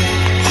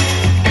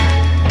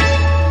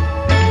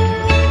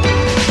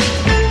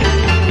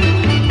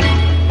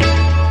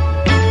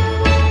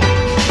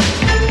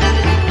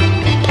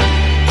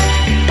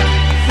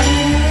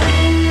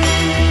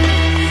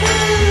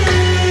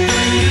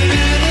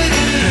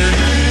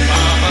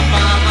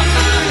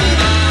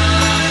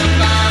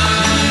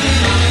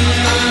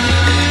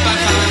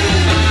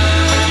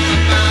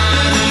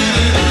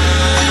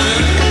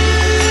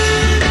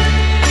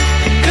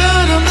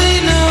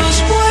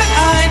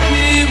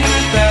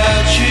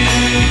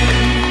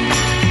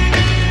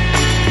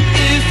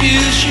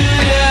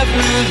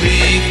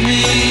 Leave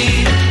me,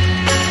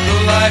 the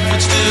life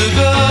would still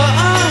go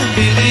on,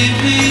 believe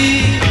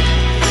me.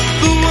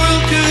 The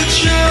world could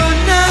show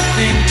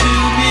nothing to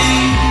me.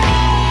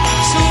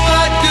 So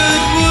what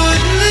good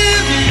would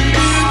living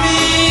do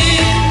me?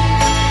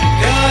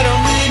 God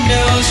only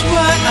knows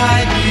what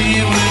I'd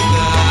be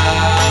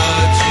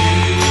without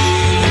you.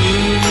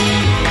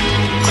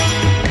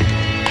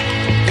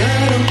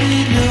 God only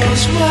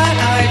knows what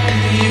I'd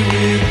be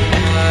without.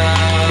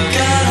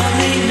 God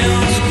only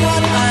knows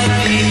what I'd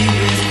be.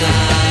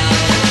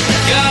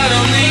 God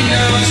only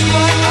knows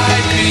what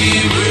I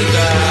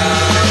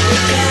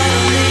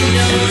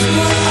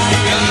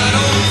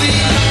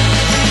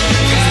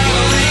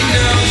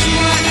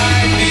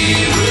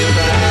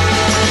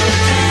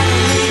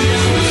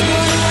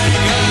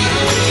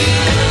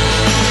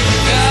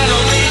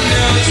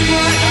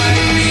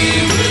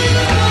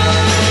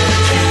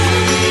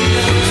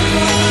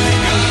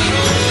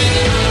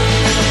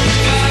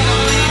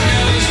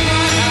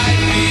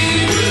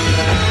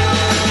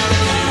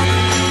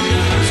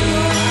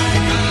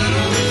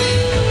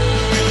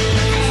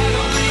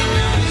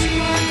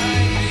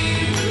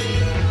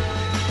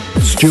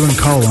Stu and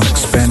Cole on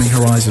Expanding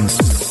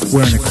Horizons.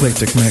 We're an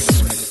eclectic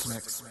mix.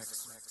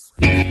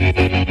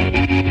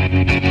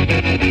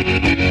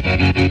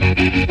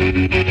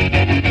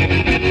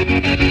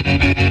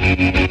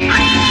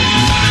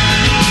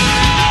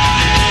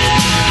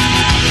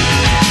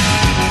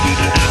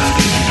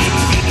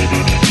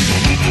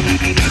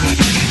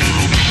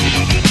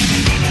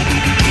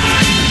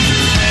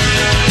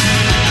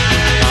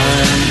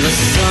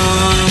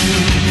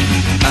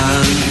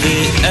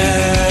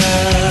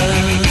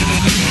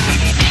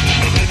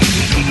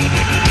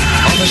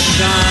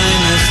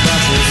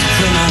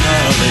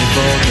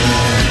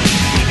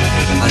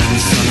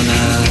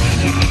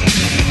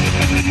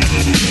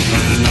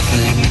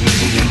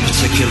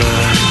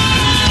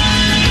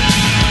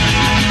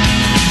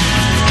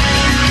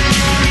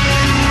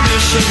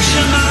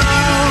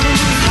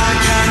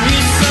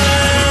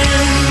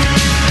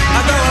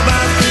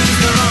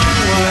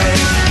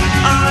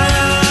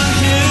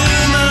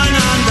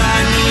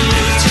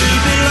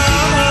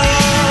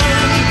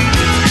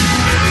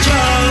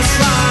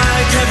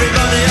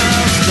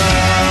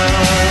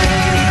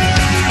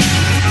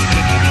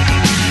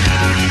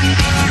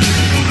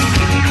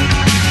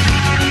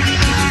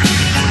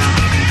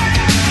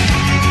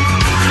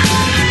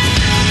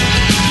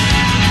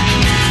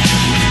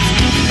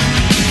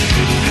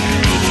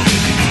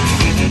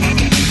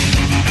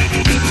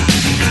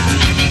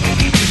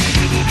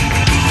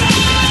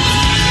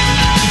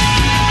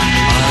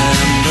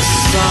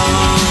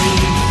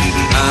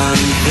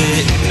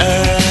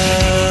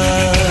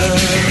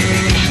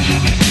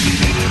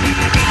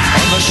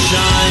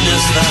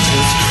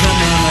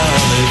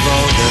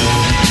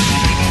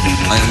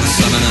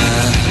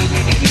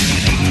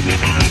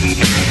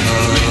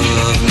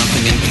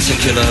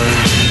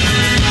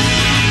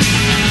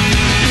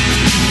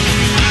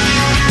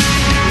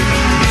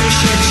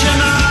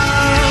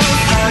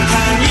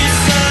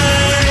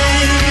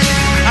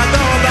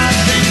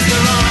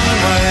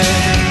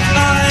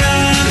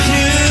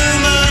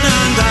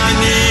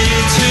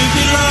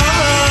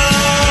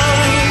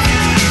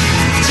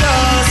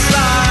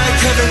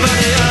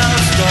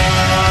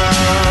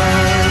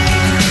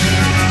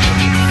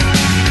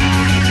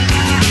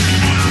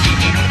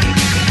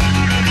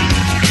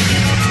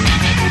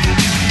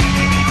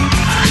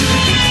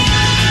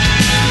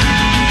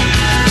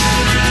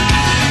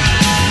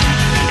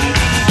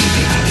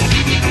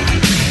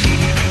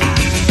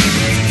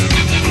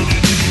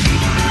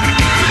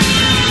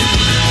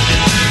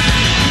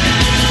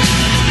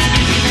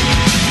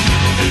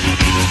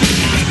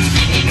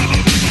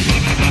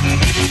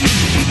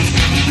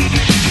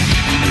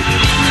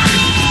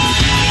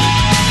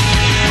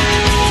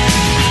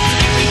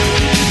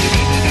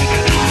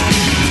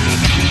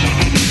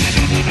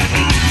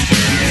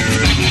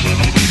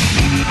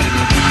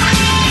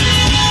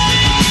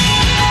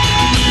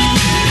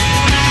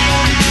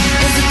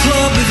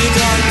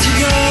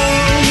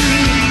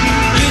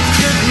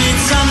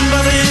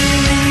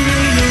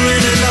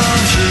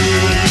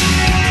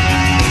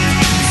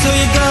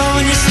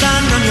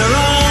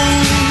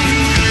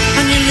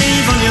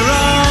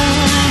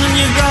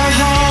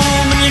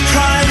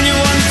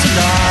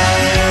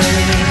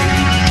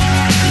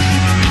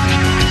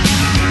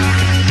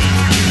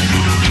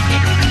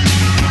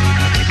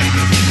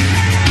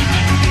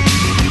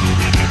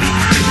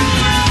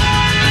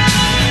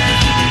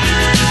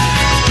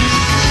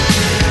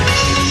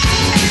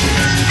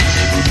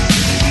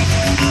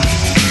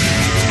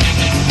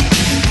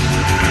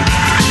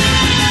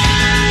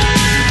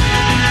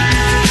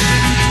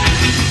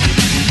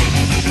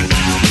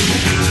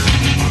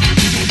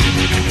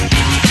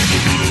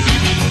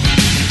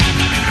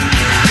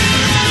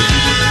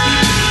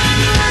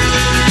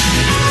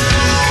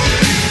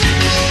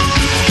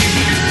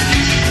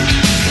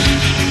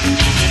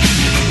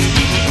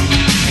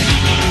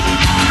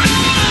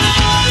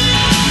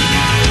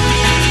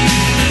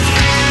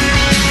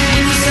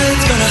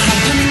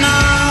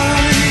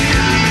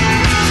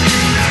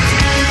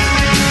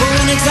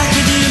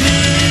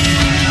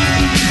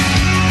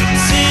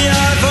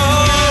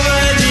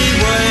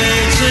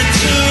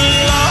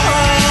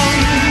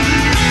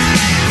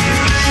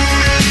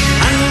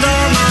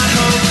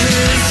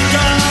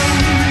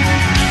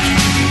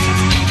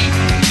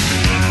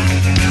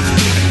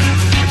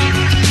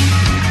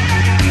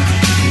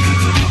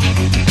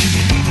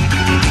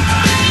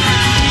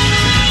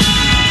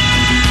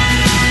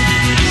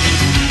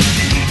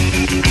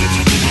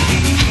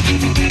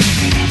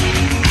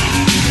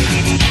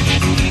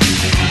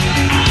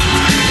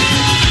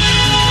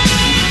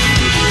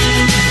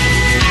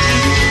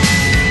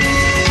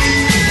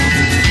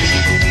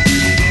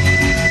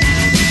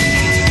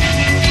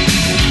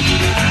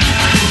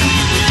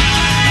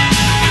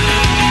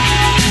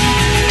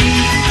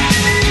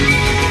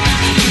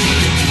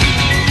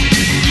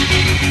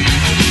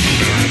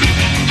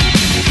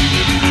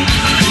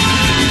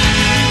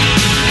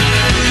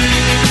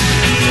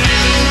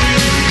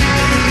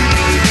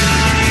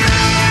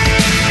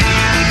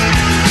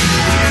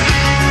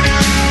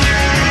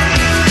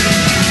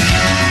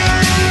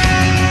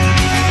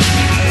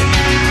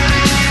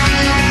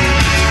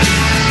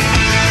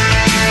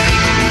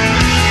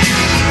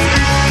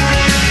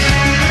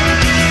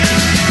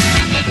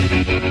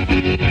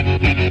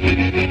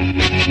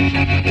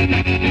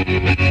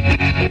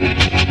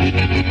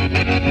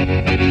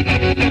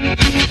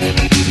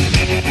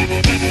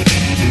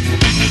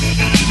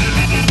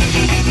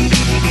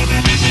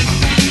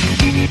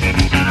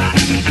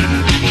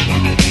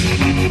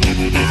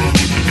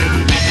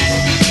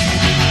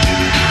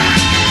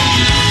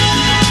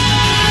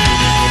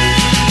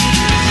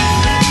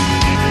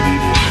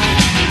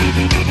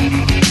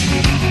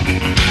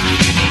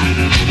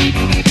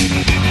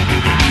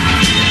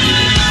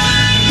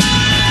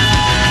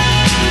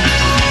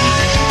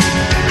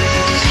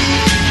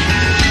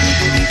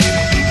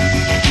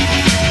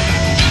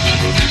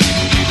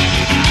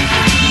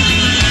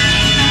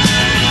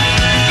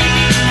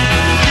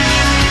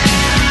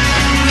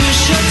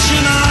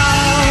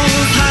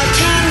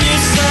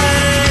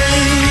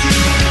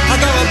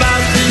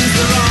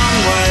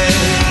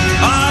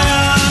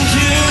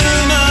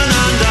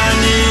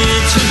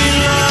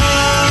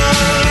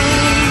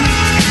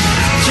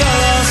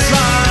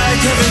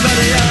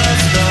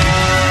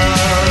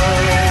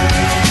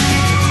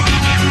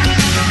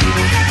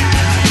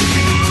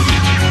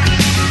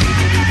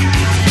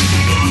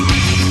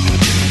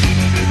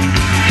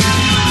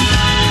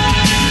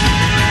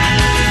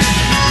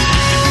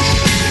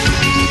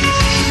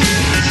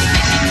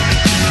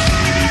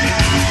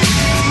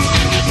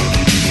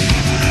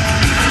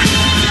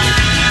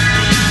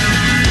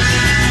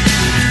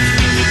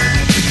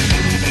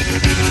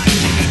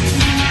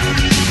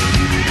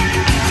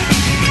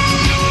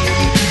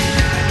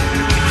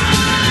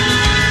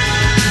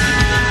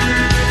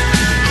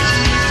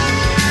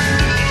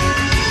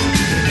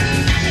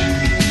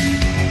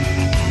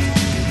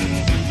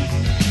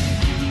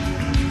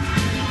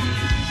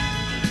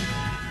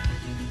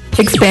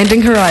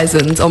 Expanding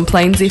Horizons on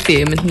Plains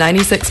FM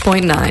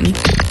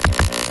 96.9.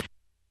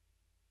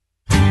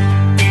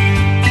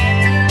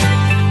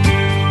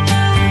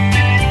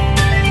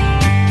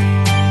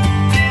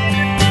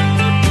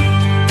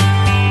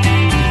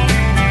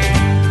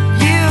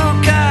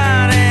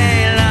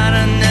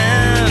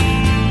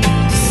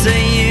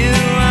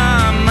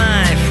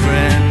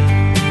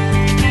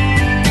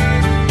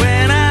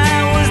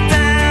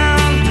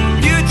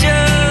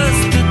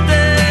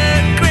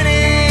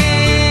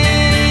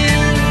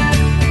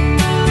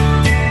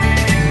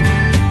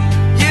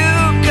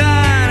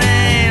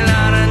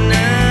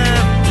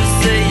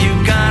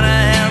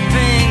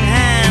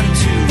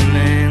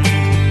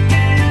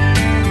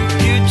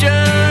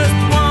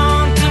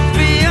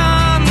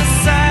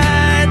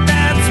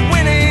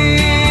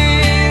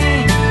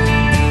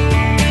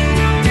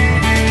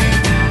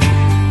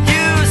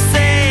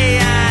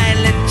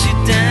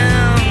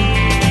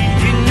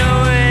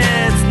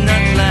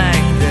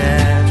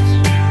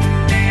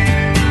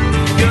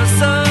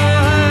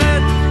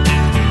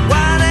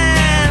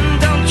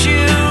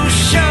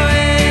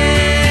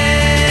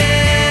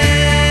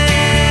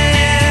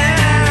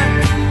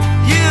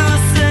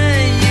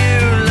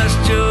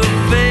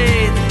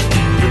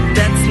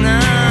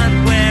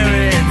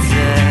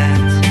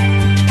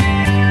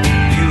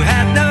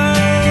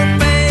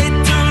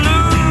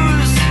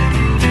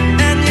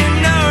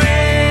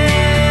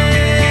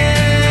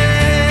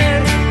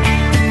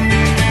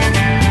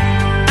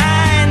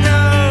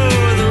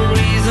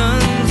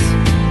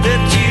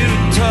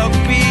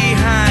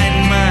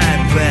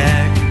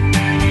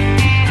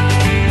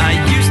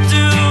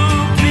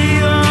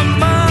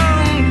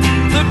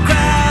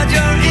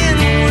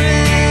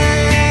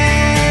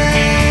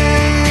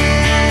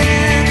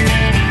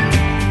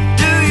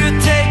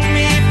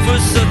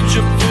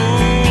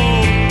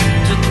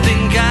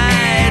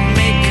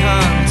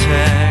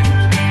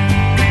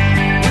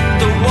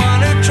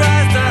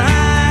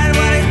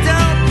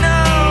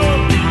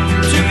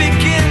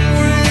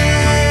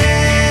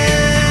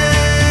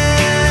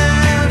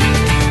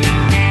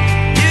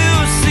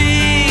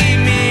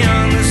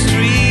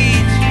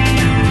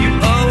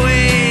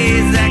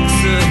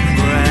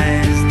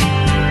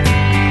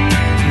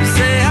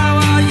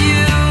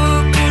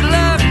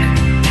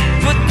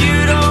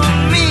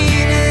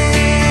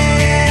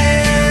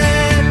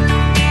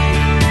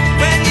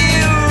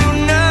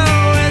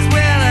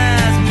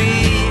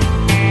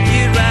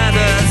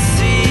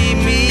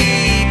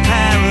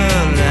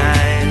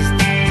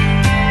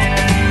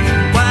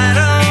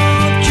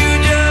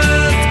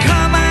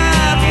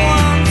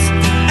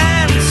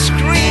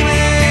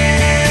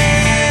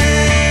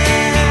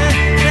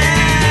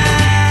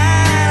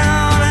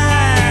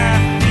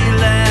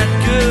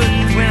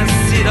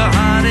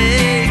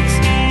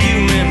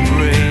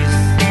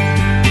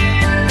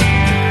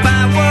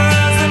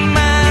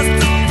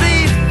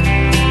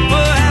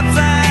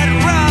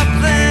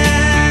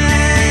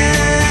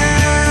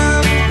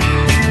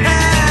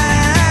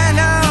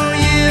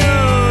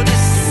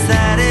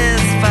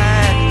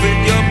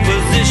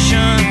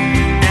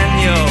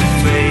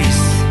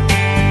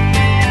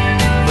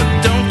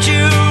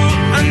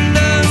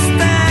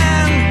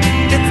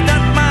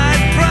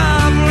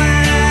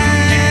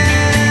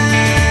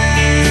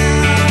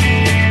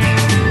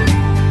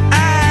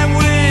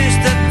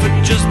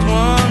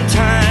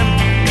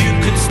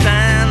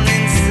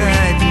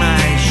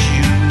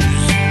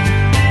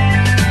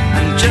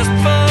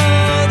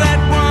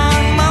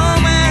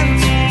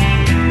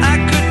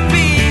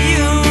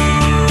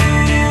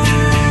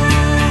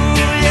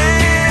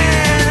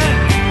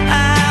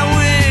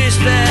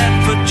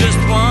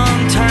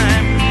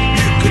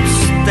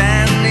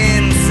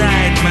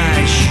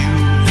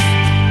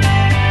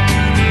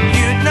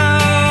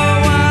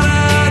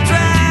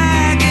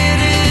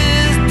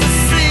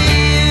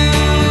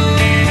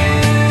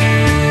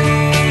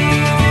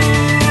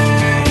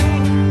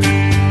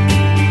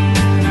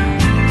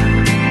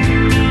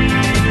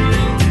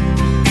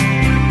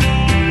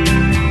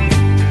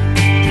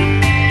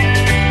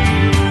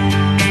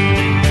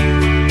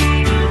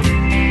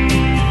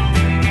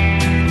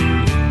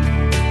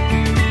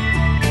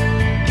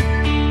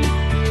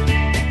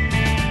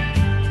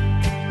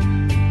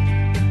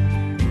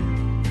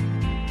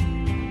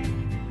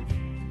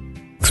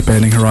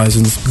 Expanding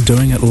Horizons,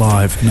 doing it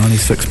live,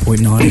 96.9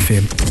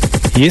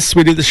 FM. Yes,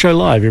 we do the show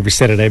live every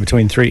Saturday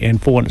between 3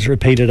 and 4, and it's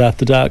repeated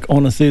after dark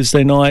on a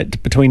Thursday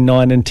night between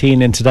 9 and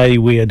 10, and today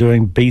we are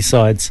doing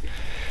B-sides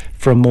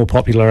from more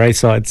popular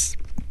A-sides,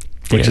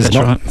 which is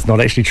not, right. It's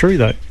not actually true,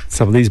 though.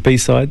 Some of these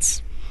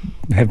B-sides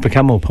have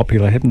become more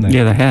popular, haven't they?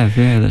 Yeah, they have,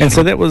 yeah. And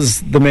so that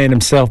was the man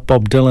himself,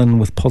 Bob Dylan,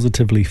 with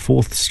Positively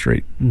 4th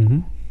Street. Mm-hmm.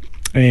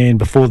 And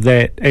before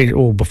that,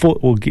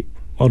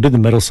 I'll do the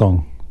middle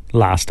song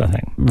last, I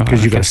think,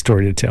 because you've got a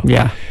story to tell.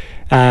 Yeah.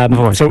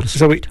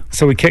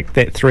 So we kicked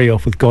that 3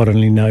 off with God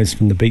Only Knows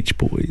from the Beach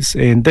Boys,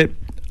 and that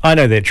I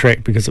know that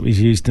track because it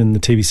was used in the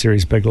TV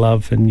series Big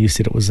Love, and you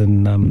said it was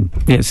in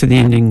it's in the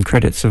ending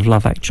credits of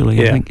Love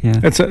Actually. I think. Yeah,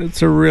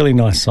 it's a really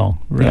nice song,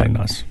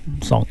 nice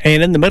song.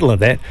 And in the middle of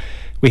that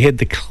we had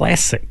the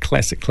classic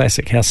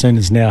How Soon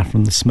Is Now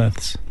from the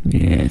Smiths.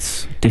 Yeah,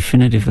 it's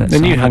definitive. That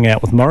Then song. you hung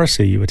out with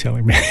Morrissey, you were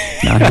telling me.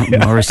 No, not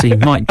Morrissey,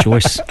 Mike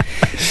Joyce.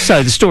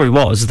 So the story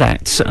was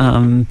that,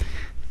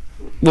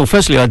 well,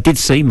 firstly, I did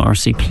see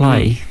Morrissey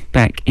play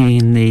back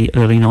in the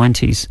early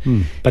 90s.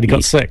 But he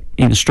got sick.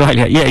 In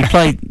Australia. Yeah, he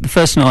played, the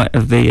first night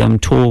of the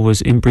tour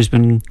was in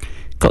Brisbane,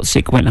 got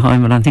sick, went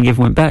home, and I don't think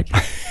ever went back.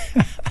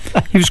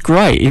 He was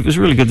great. It was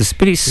really good.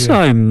 But he's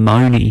so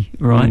moany,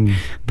 right?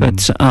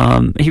 But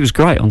he was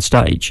great on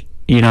stage,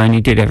 you know, and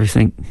he did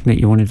everything that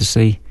you wanted to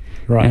see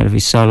out of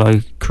his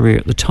solo career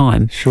at the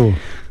time. Sure.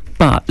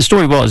 But the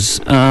story was,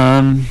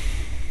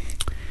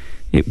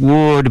 it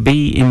would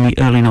be in the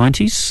early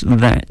 90s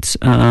that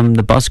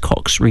the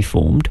Buzzcocks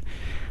reformed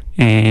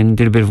and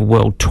did a bit of a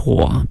world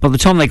tour. By the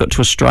time they got to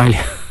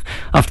Australia,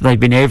 after they'd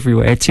been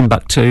everywhere,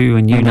 Timbuktu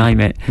and you name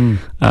it,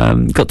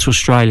 got to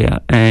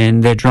Australia,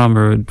 and their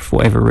drummer, for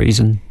whatever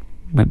reason,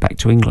 went back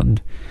to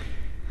England.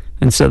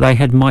 And so they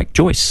had Mike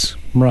Joyce,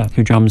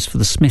 who drums for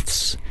the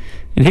Smiths,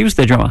 and he was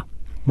their drummer.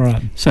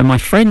 Right. So my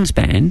friend's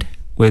band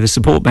were the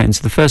support bands.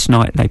 The first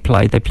night they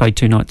played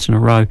 2 nights in a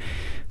row.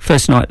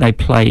 First night they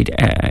played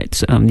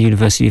at the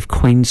University of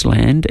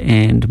Queensland,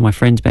 and my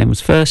friend's band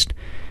was first.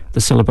 The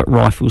Celibate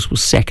Rifles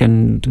was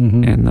second,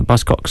 and the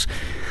Buzzcocks.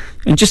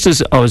 And just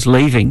as I was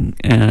leaving,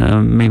 me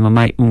and my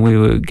mate, when we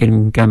were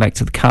going back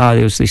to the car,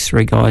 there was these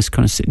 3 guys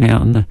kind of sitting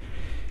out on the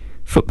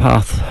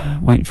footpath,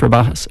 waiting for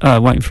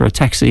a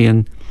taxi,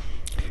 and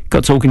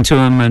got talking to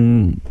them,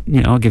 and,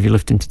 you know, I'll give you a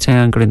lift into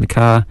town. Got in the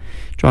car,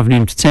 driving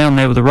into town.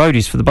 There were the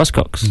roadies for the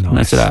Buzzcocks, and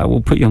they said,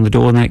 "We'll put you on the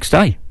door the next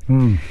day."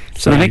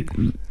 So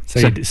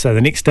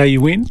the next day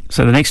you went?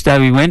 So the next day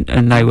we went,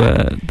 and they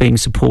were being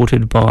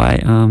supported by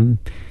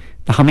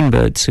the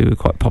Hummingbirds, who were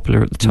quite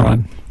popular at the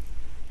time.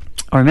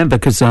 I remember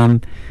because I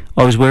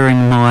was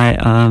wearing my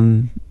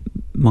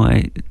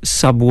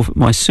Sub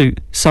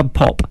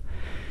Pop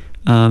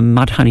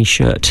Mudhoney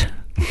shirt,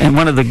 and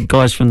one of the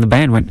guys from the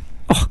band went,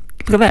 "Oh,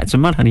 look at that, it's a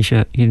Mudhoney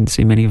shirt." You didn't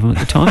see many of them at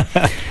the time.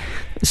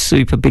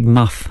 Super big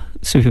muff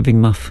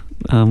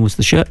was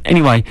the shirt.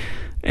 Anyway,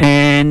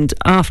 and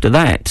after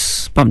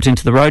that, bumped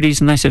into the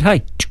roadies, and they said,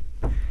 "Hey,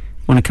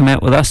 want to come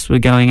out with us? We're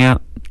going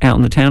out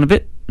on the town a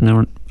bit." And they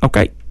went,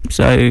 "Okay."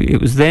 So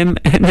it was them,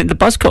 and then the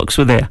Buzzcocks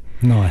were there.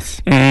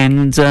 Nice.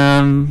 And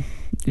I'm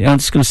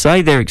just going to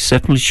say they're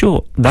exceptionally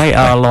short. They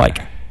are like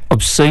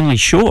obscenely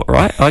short,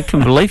 right? I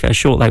couldn't believe how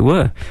short they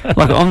were.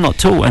 Like, I'm not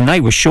tall, and they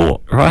were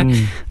short, right?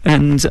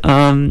 And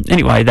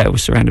anyway, they were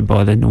surrounded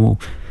by the normal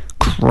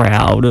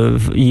crowd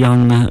of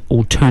young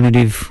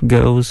alternative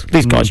girls.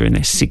 These guys are in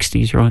their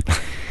 60s, right?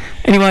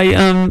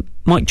 Anyway,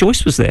 Mike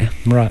Joyce was there.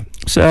 Right.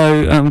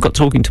 So got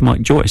talking to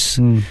Mike Joyce,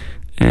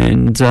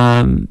 and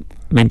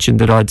mentioned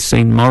that I'd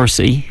seen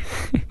Morrissey.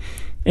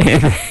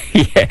 And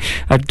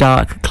a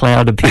dark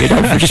cloud appeared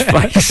over his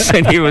face,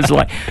 and he was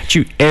like,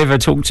 "Do you ever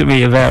talk to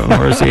me about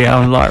Morrissey?" I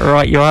was like,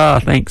 "Right, you are.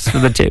 Thanks for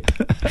the tip."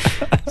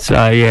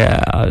 So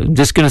yeah, I'm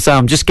just going to say,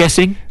 I'm just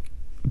guessing,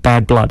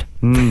 bad blood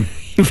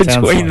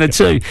between the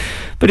two.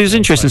 But it was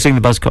interesting seeing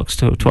the Buzzcocks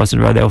twice in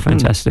a row. They were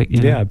fantastic.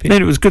 You know? Yeah, I bet.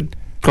 Then it was good,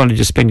 kind of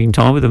just spending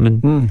time with them,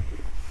 and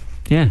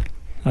there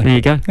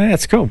you go. Yeah,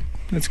 that's cool.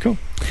 That's cool.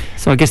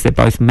 So I guess they're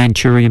both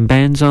Manchurian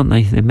bands, aren't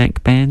they? They're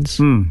Mac bands,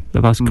 the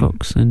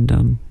Buzzcocks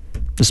and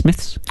the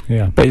Smiths.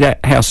 Yeah. But that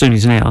How Soon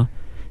Is Now,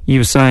 you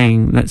were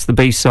saying that's the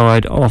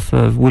B-side off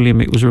of William,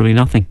 It Was Really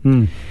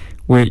Nothing,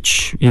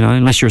 which, you know,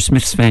 unless you're a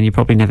Smiths fan, you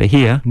probably never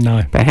hear.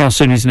 No. But How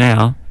Soon Is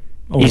Now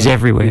is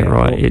everywhere,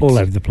 right? All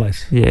over the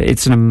place. Yeah,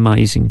 it's an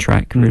amazing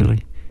track,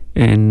 really.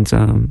 And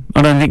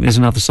I don't think there's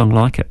another song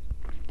like it.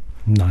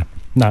 No,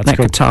 it's that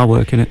cool. guitar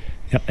work in it.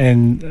 Yeah,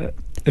 and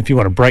if you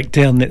want to break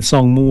down that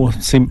song more,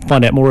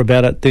 find out more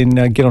about it, then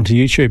get onto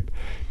YouTube.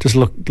 Just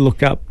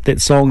look up that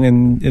song,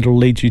 and it'll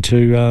lead you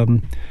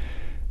to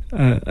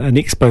an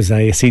expose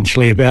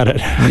essentially about it.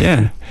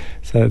 Yeah.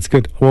 So it's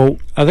good. Well,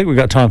 I think we've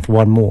got time for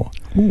one more.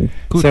 Ooh,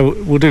 good. So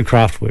we'll do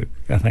Kraftwerk,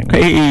 I think.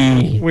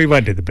 Hey. We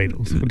won't do the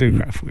Beatles. We'll do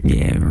Kraftwerk.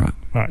 Yeah, right.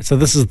 All right, so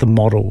this is The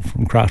Model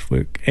from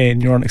Kraftwerk,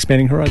 and you're on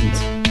Expanding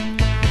Horizons.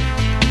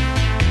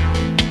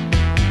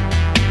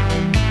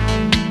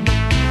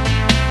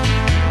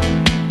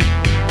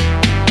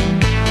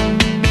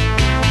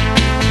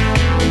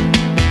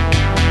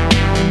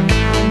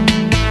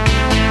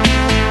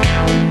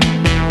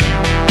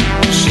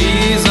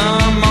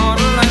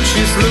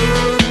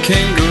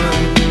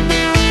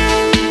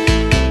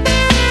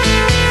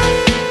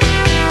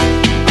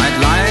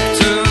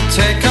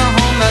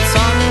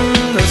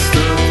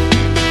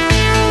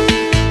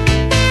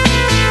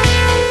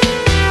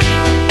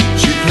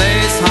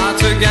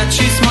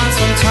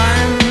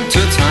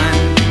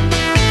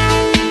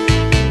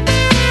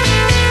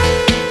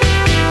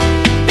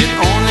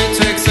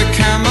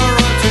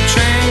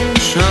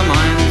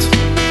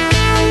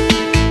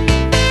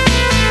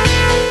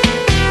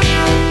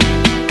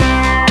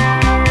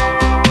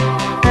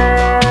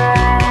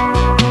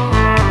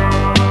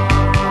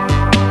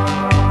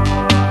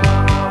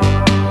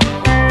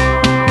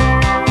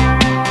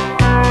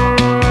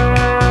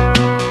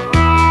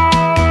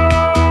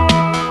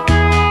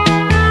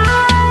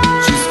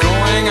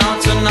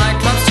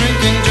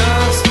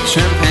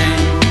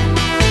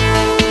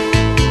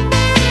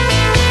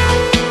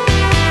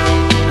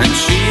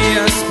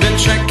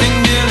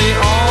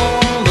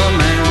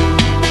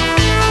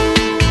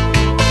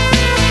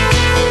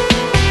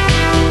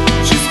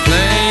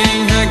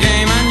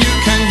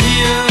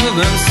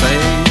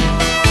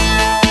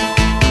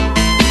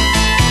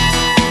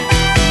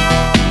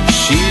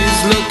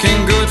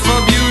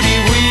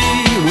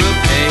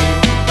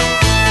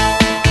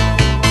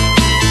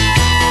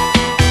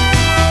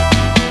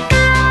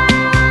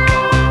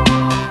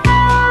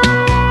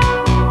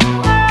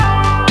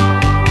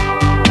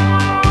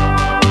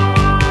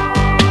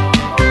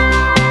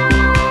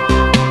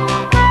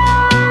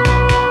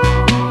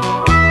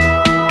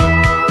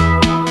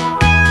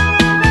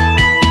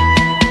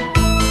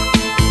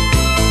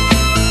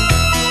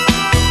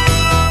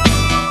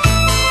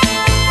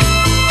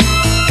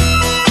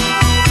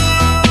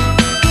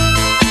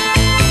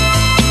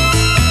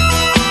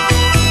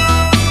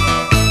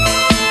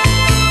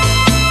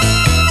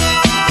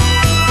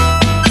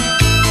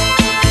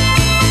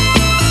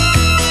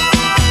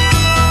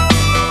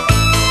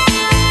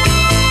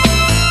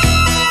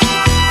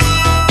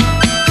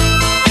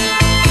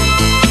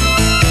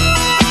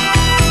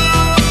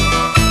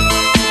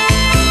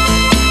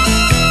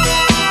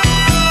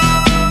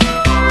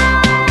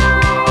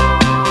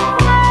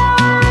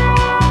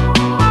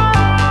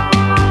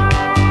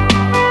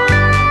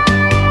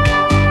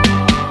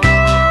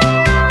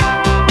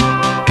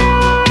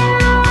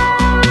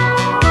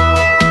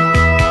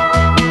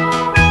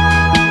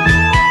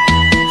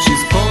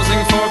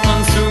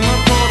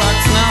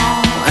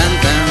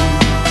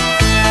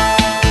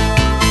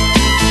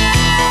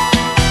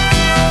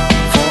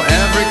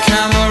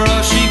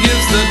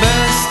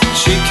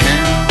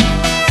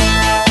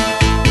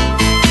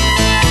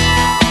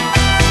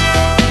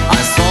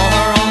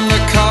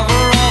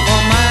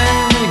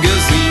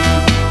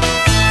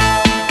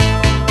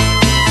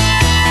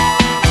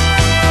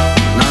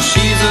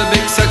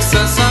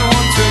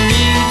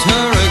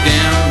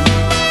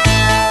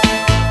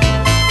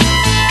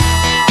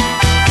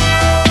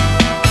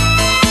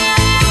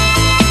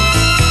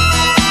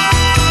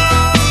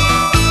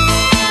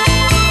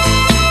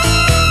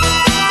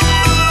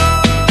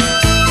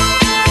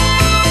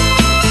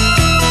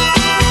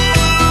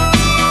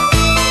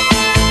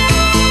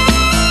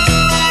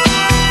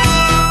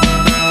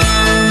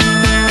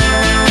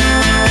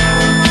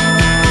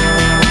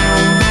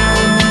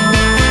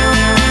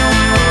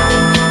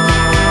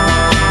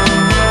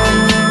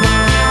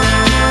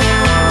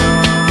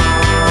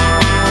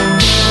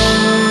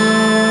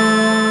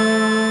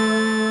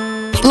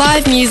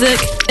 music,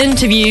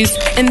 interviews,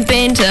 and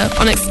banter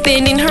on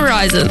Expanding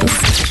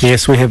Horizons.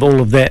 Yes, we have all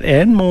of that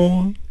and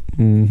more.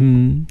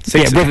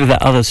 Yeah, whether the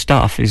other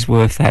stuff is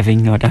worth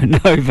having, I don't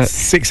know. But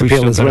Sex we've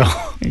appeal still as got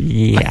well. it.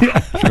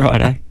 Yeah,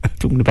 righto.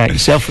 Talking about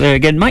yourself there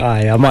again, mate.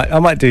 I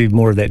might do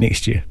more of that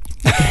next year.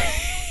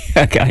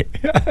 Okay.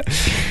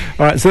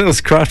 All right, so that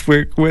was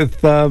Kraftwerk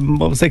with,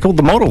 what was that called?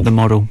 The Model. The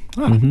Model.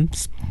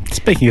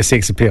 Speaking of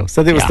sex appeal,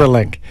 so there was the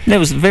link. That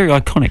was very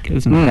iconic,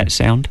 isn't it, that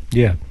sound?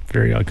 Yeah,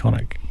 very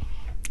iconic.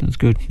 That was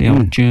good. The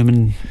old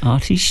German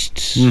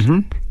artists.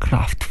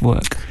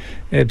 Kraftwerk.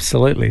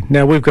 Absolutely.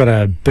 Now, we've got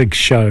a big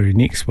show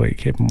next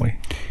week, haven't we?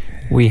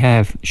 We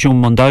have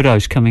Sean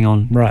Mondodo's coming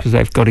on. Right. Because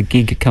they've got a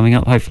gig coming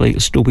up. Hopefully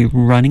it'll still be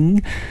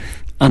running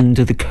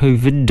under the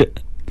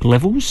COVID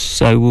levels.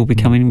 So we'll be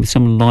coming with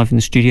someone live in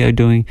the studio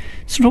doing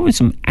sort of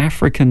some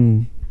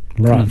African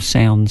kind of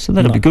sounds. So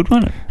that'll be good,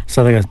 won't it?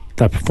 So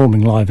they're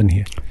performing live in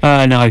here.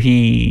 No,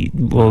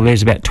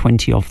 there's about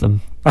 20 of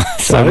them.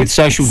 So with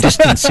social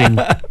distancing,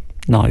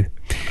 no.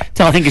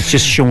 So I think it's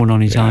just Sean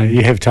on his own.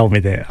 You have told me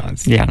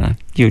that. Yeah, I know.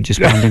 You were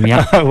just winding me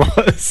up. I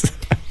was.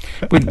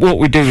 What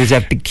we do is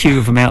have a big queue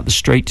of them out the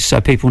street so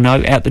people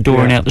know, out the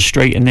door and out the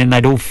street, and then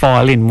they'd all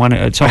file in one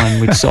at a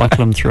time. We'd cycle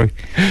them through.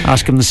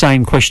 Ask them the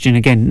same question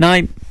again.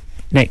 Name.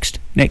 Next.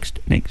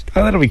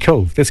 Oh, that'll be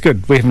cool. That's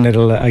good. We haven't had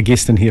a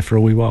guest in here for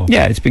a wee while.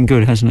 Yeah, it's been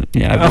good, hasn't it?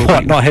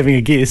 Yeah, not having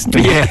a guest.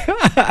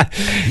 Yeah.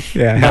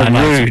 Yeah, how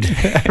rude.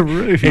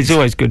 Rude. It's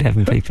always good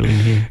having people in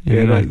here. Yeah,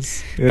 anyway. it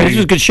is. But it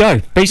was a good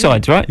show.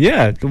 B-sides, right?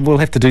 Yeah, we'll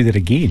have to do that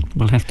again.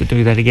 We'll have to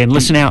do that again.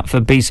 Listen out for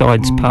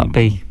B-sides Part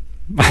B.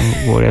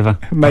 Or whatever.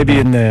 Maybe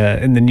in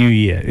the new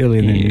year, early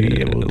in the new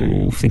year.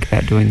 We'll think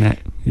about doing that.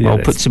 Yeah, I'll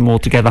put some more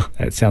together.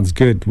 That sounds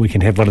good. We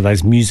can have one of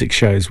those music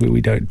shows where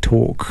we don't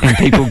talk. And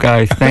people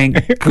go,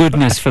 thank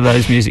goodness for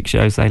those music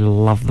shows. They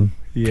love them.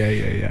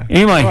 Yeah.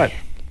 Anyway, right.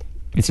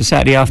 It's a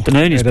Saturday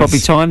afternoon. It's probably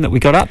time that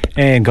we got up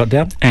and got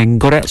down and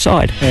got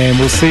outside. And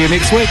we'll see you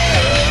next week.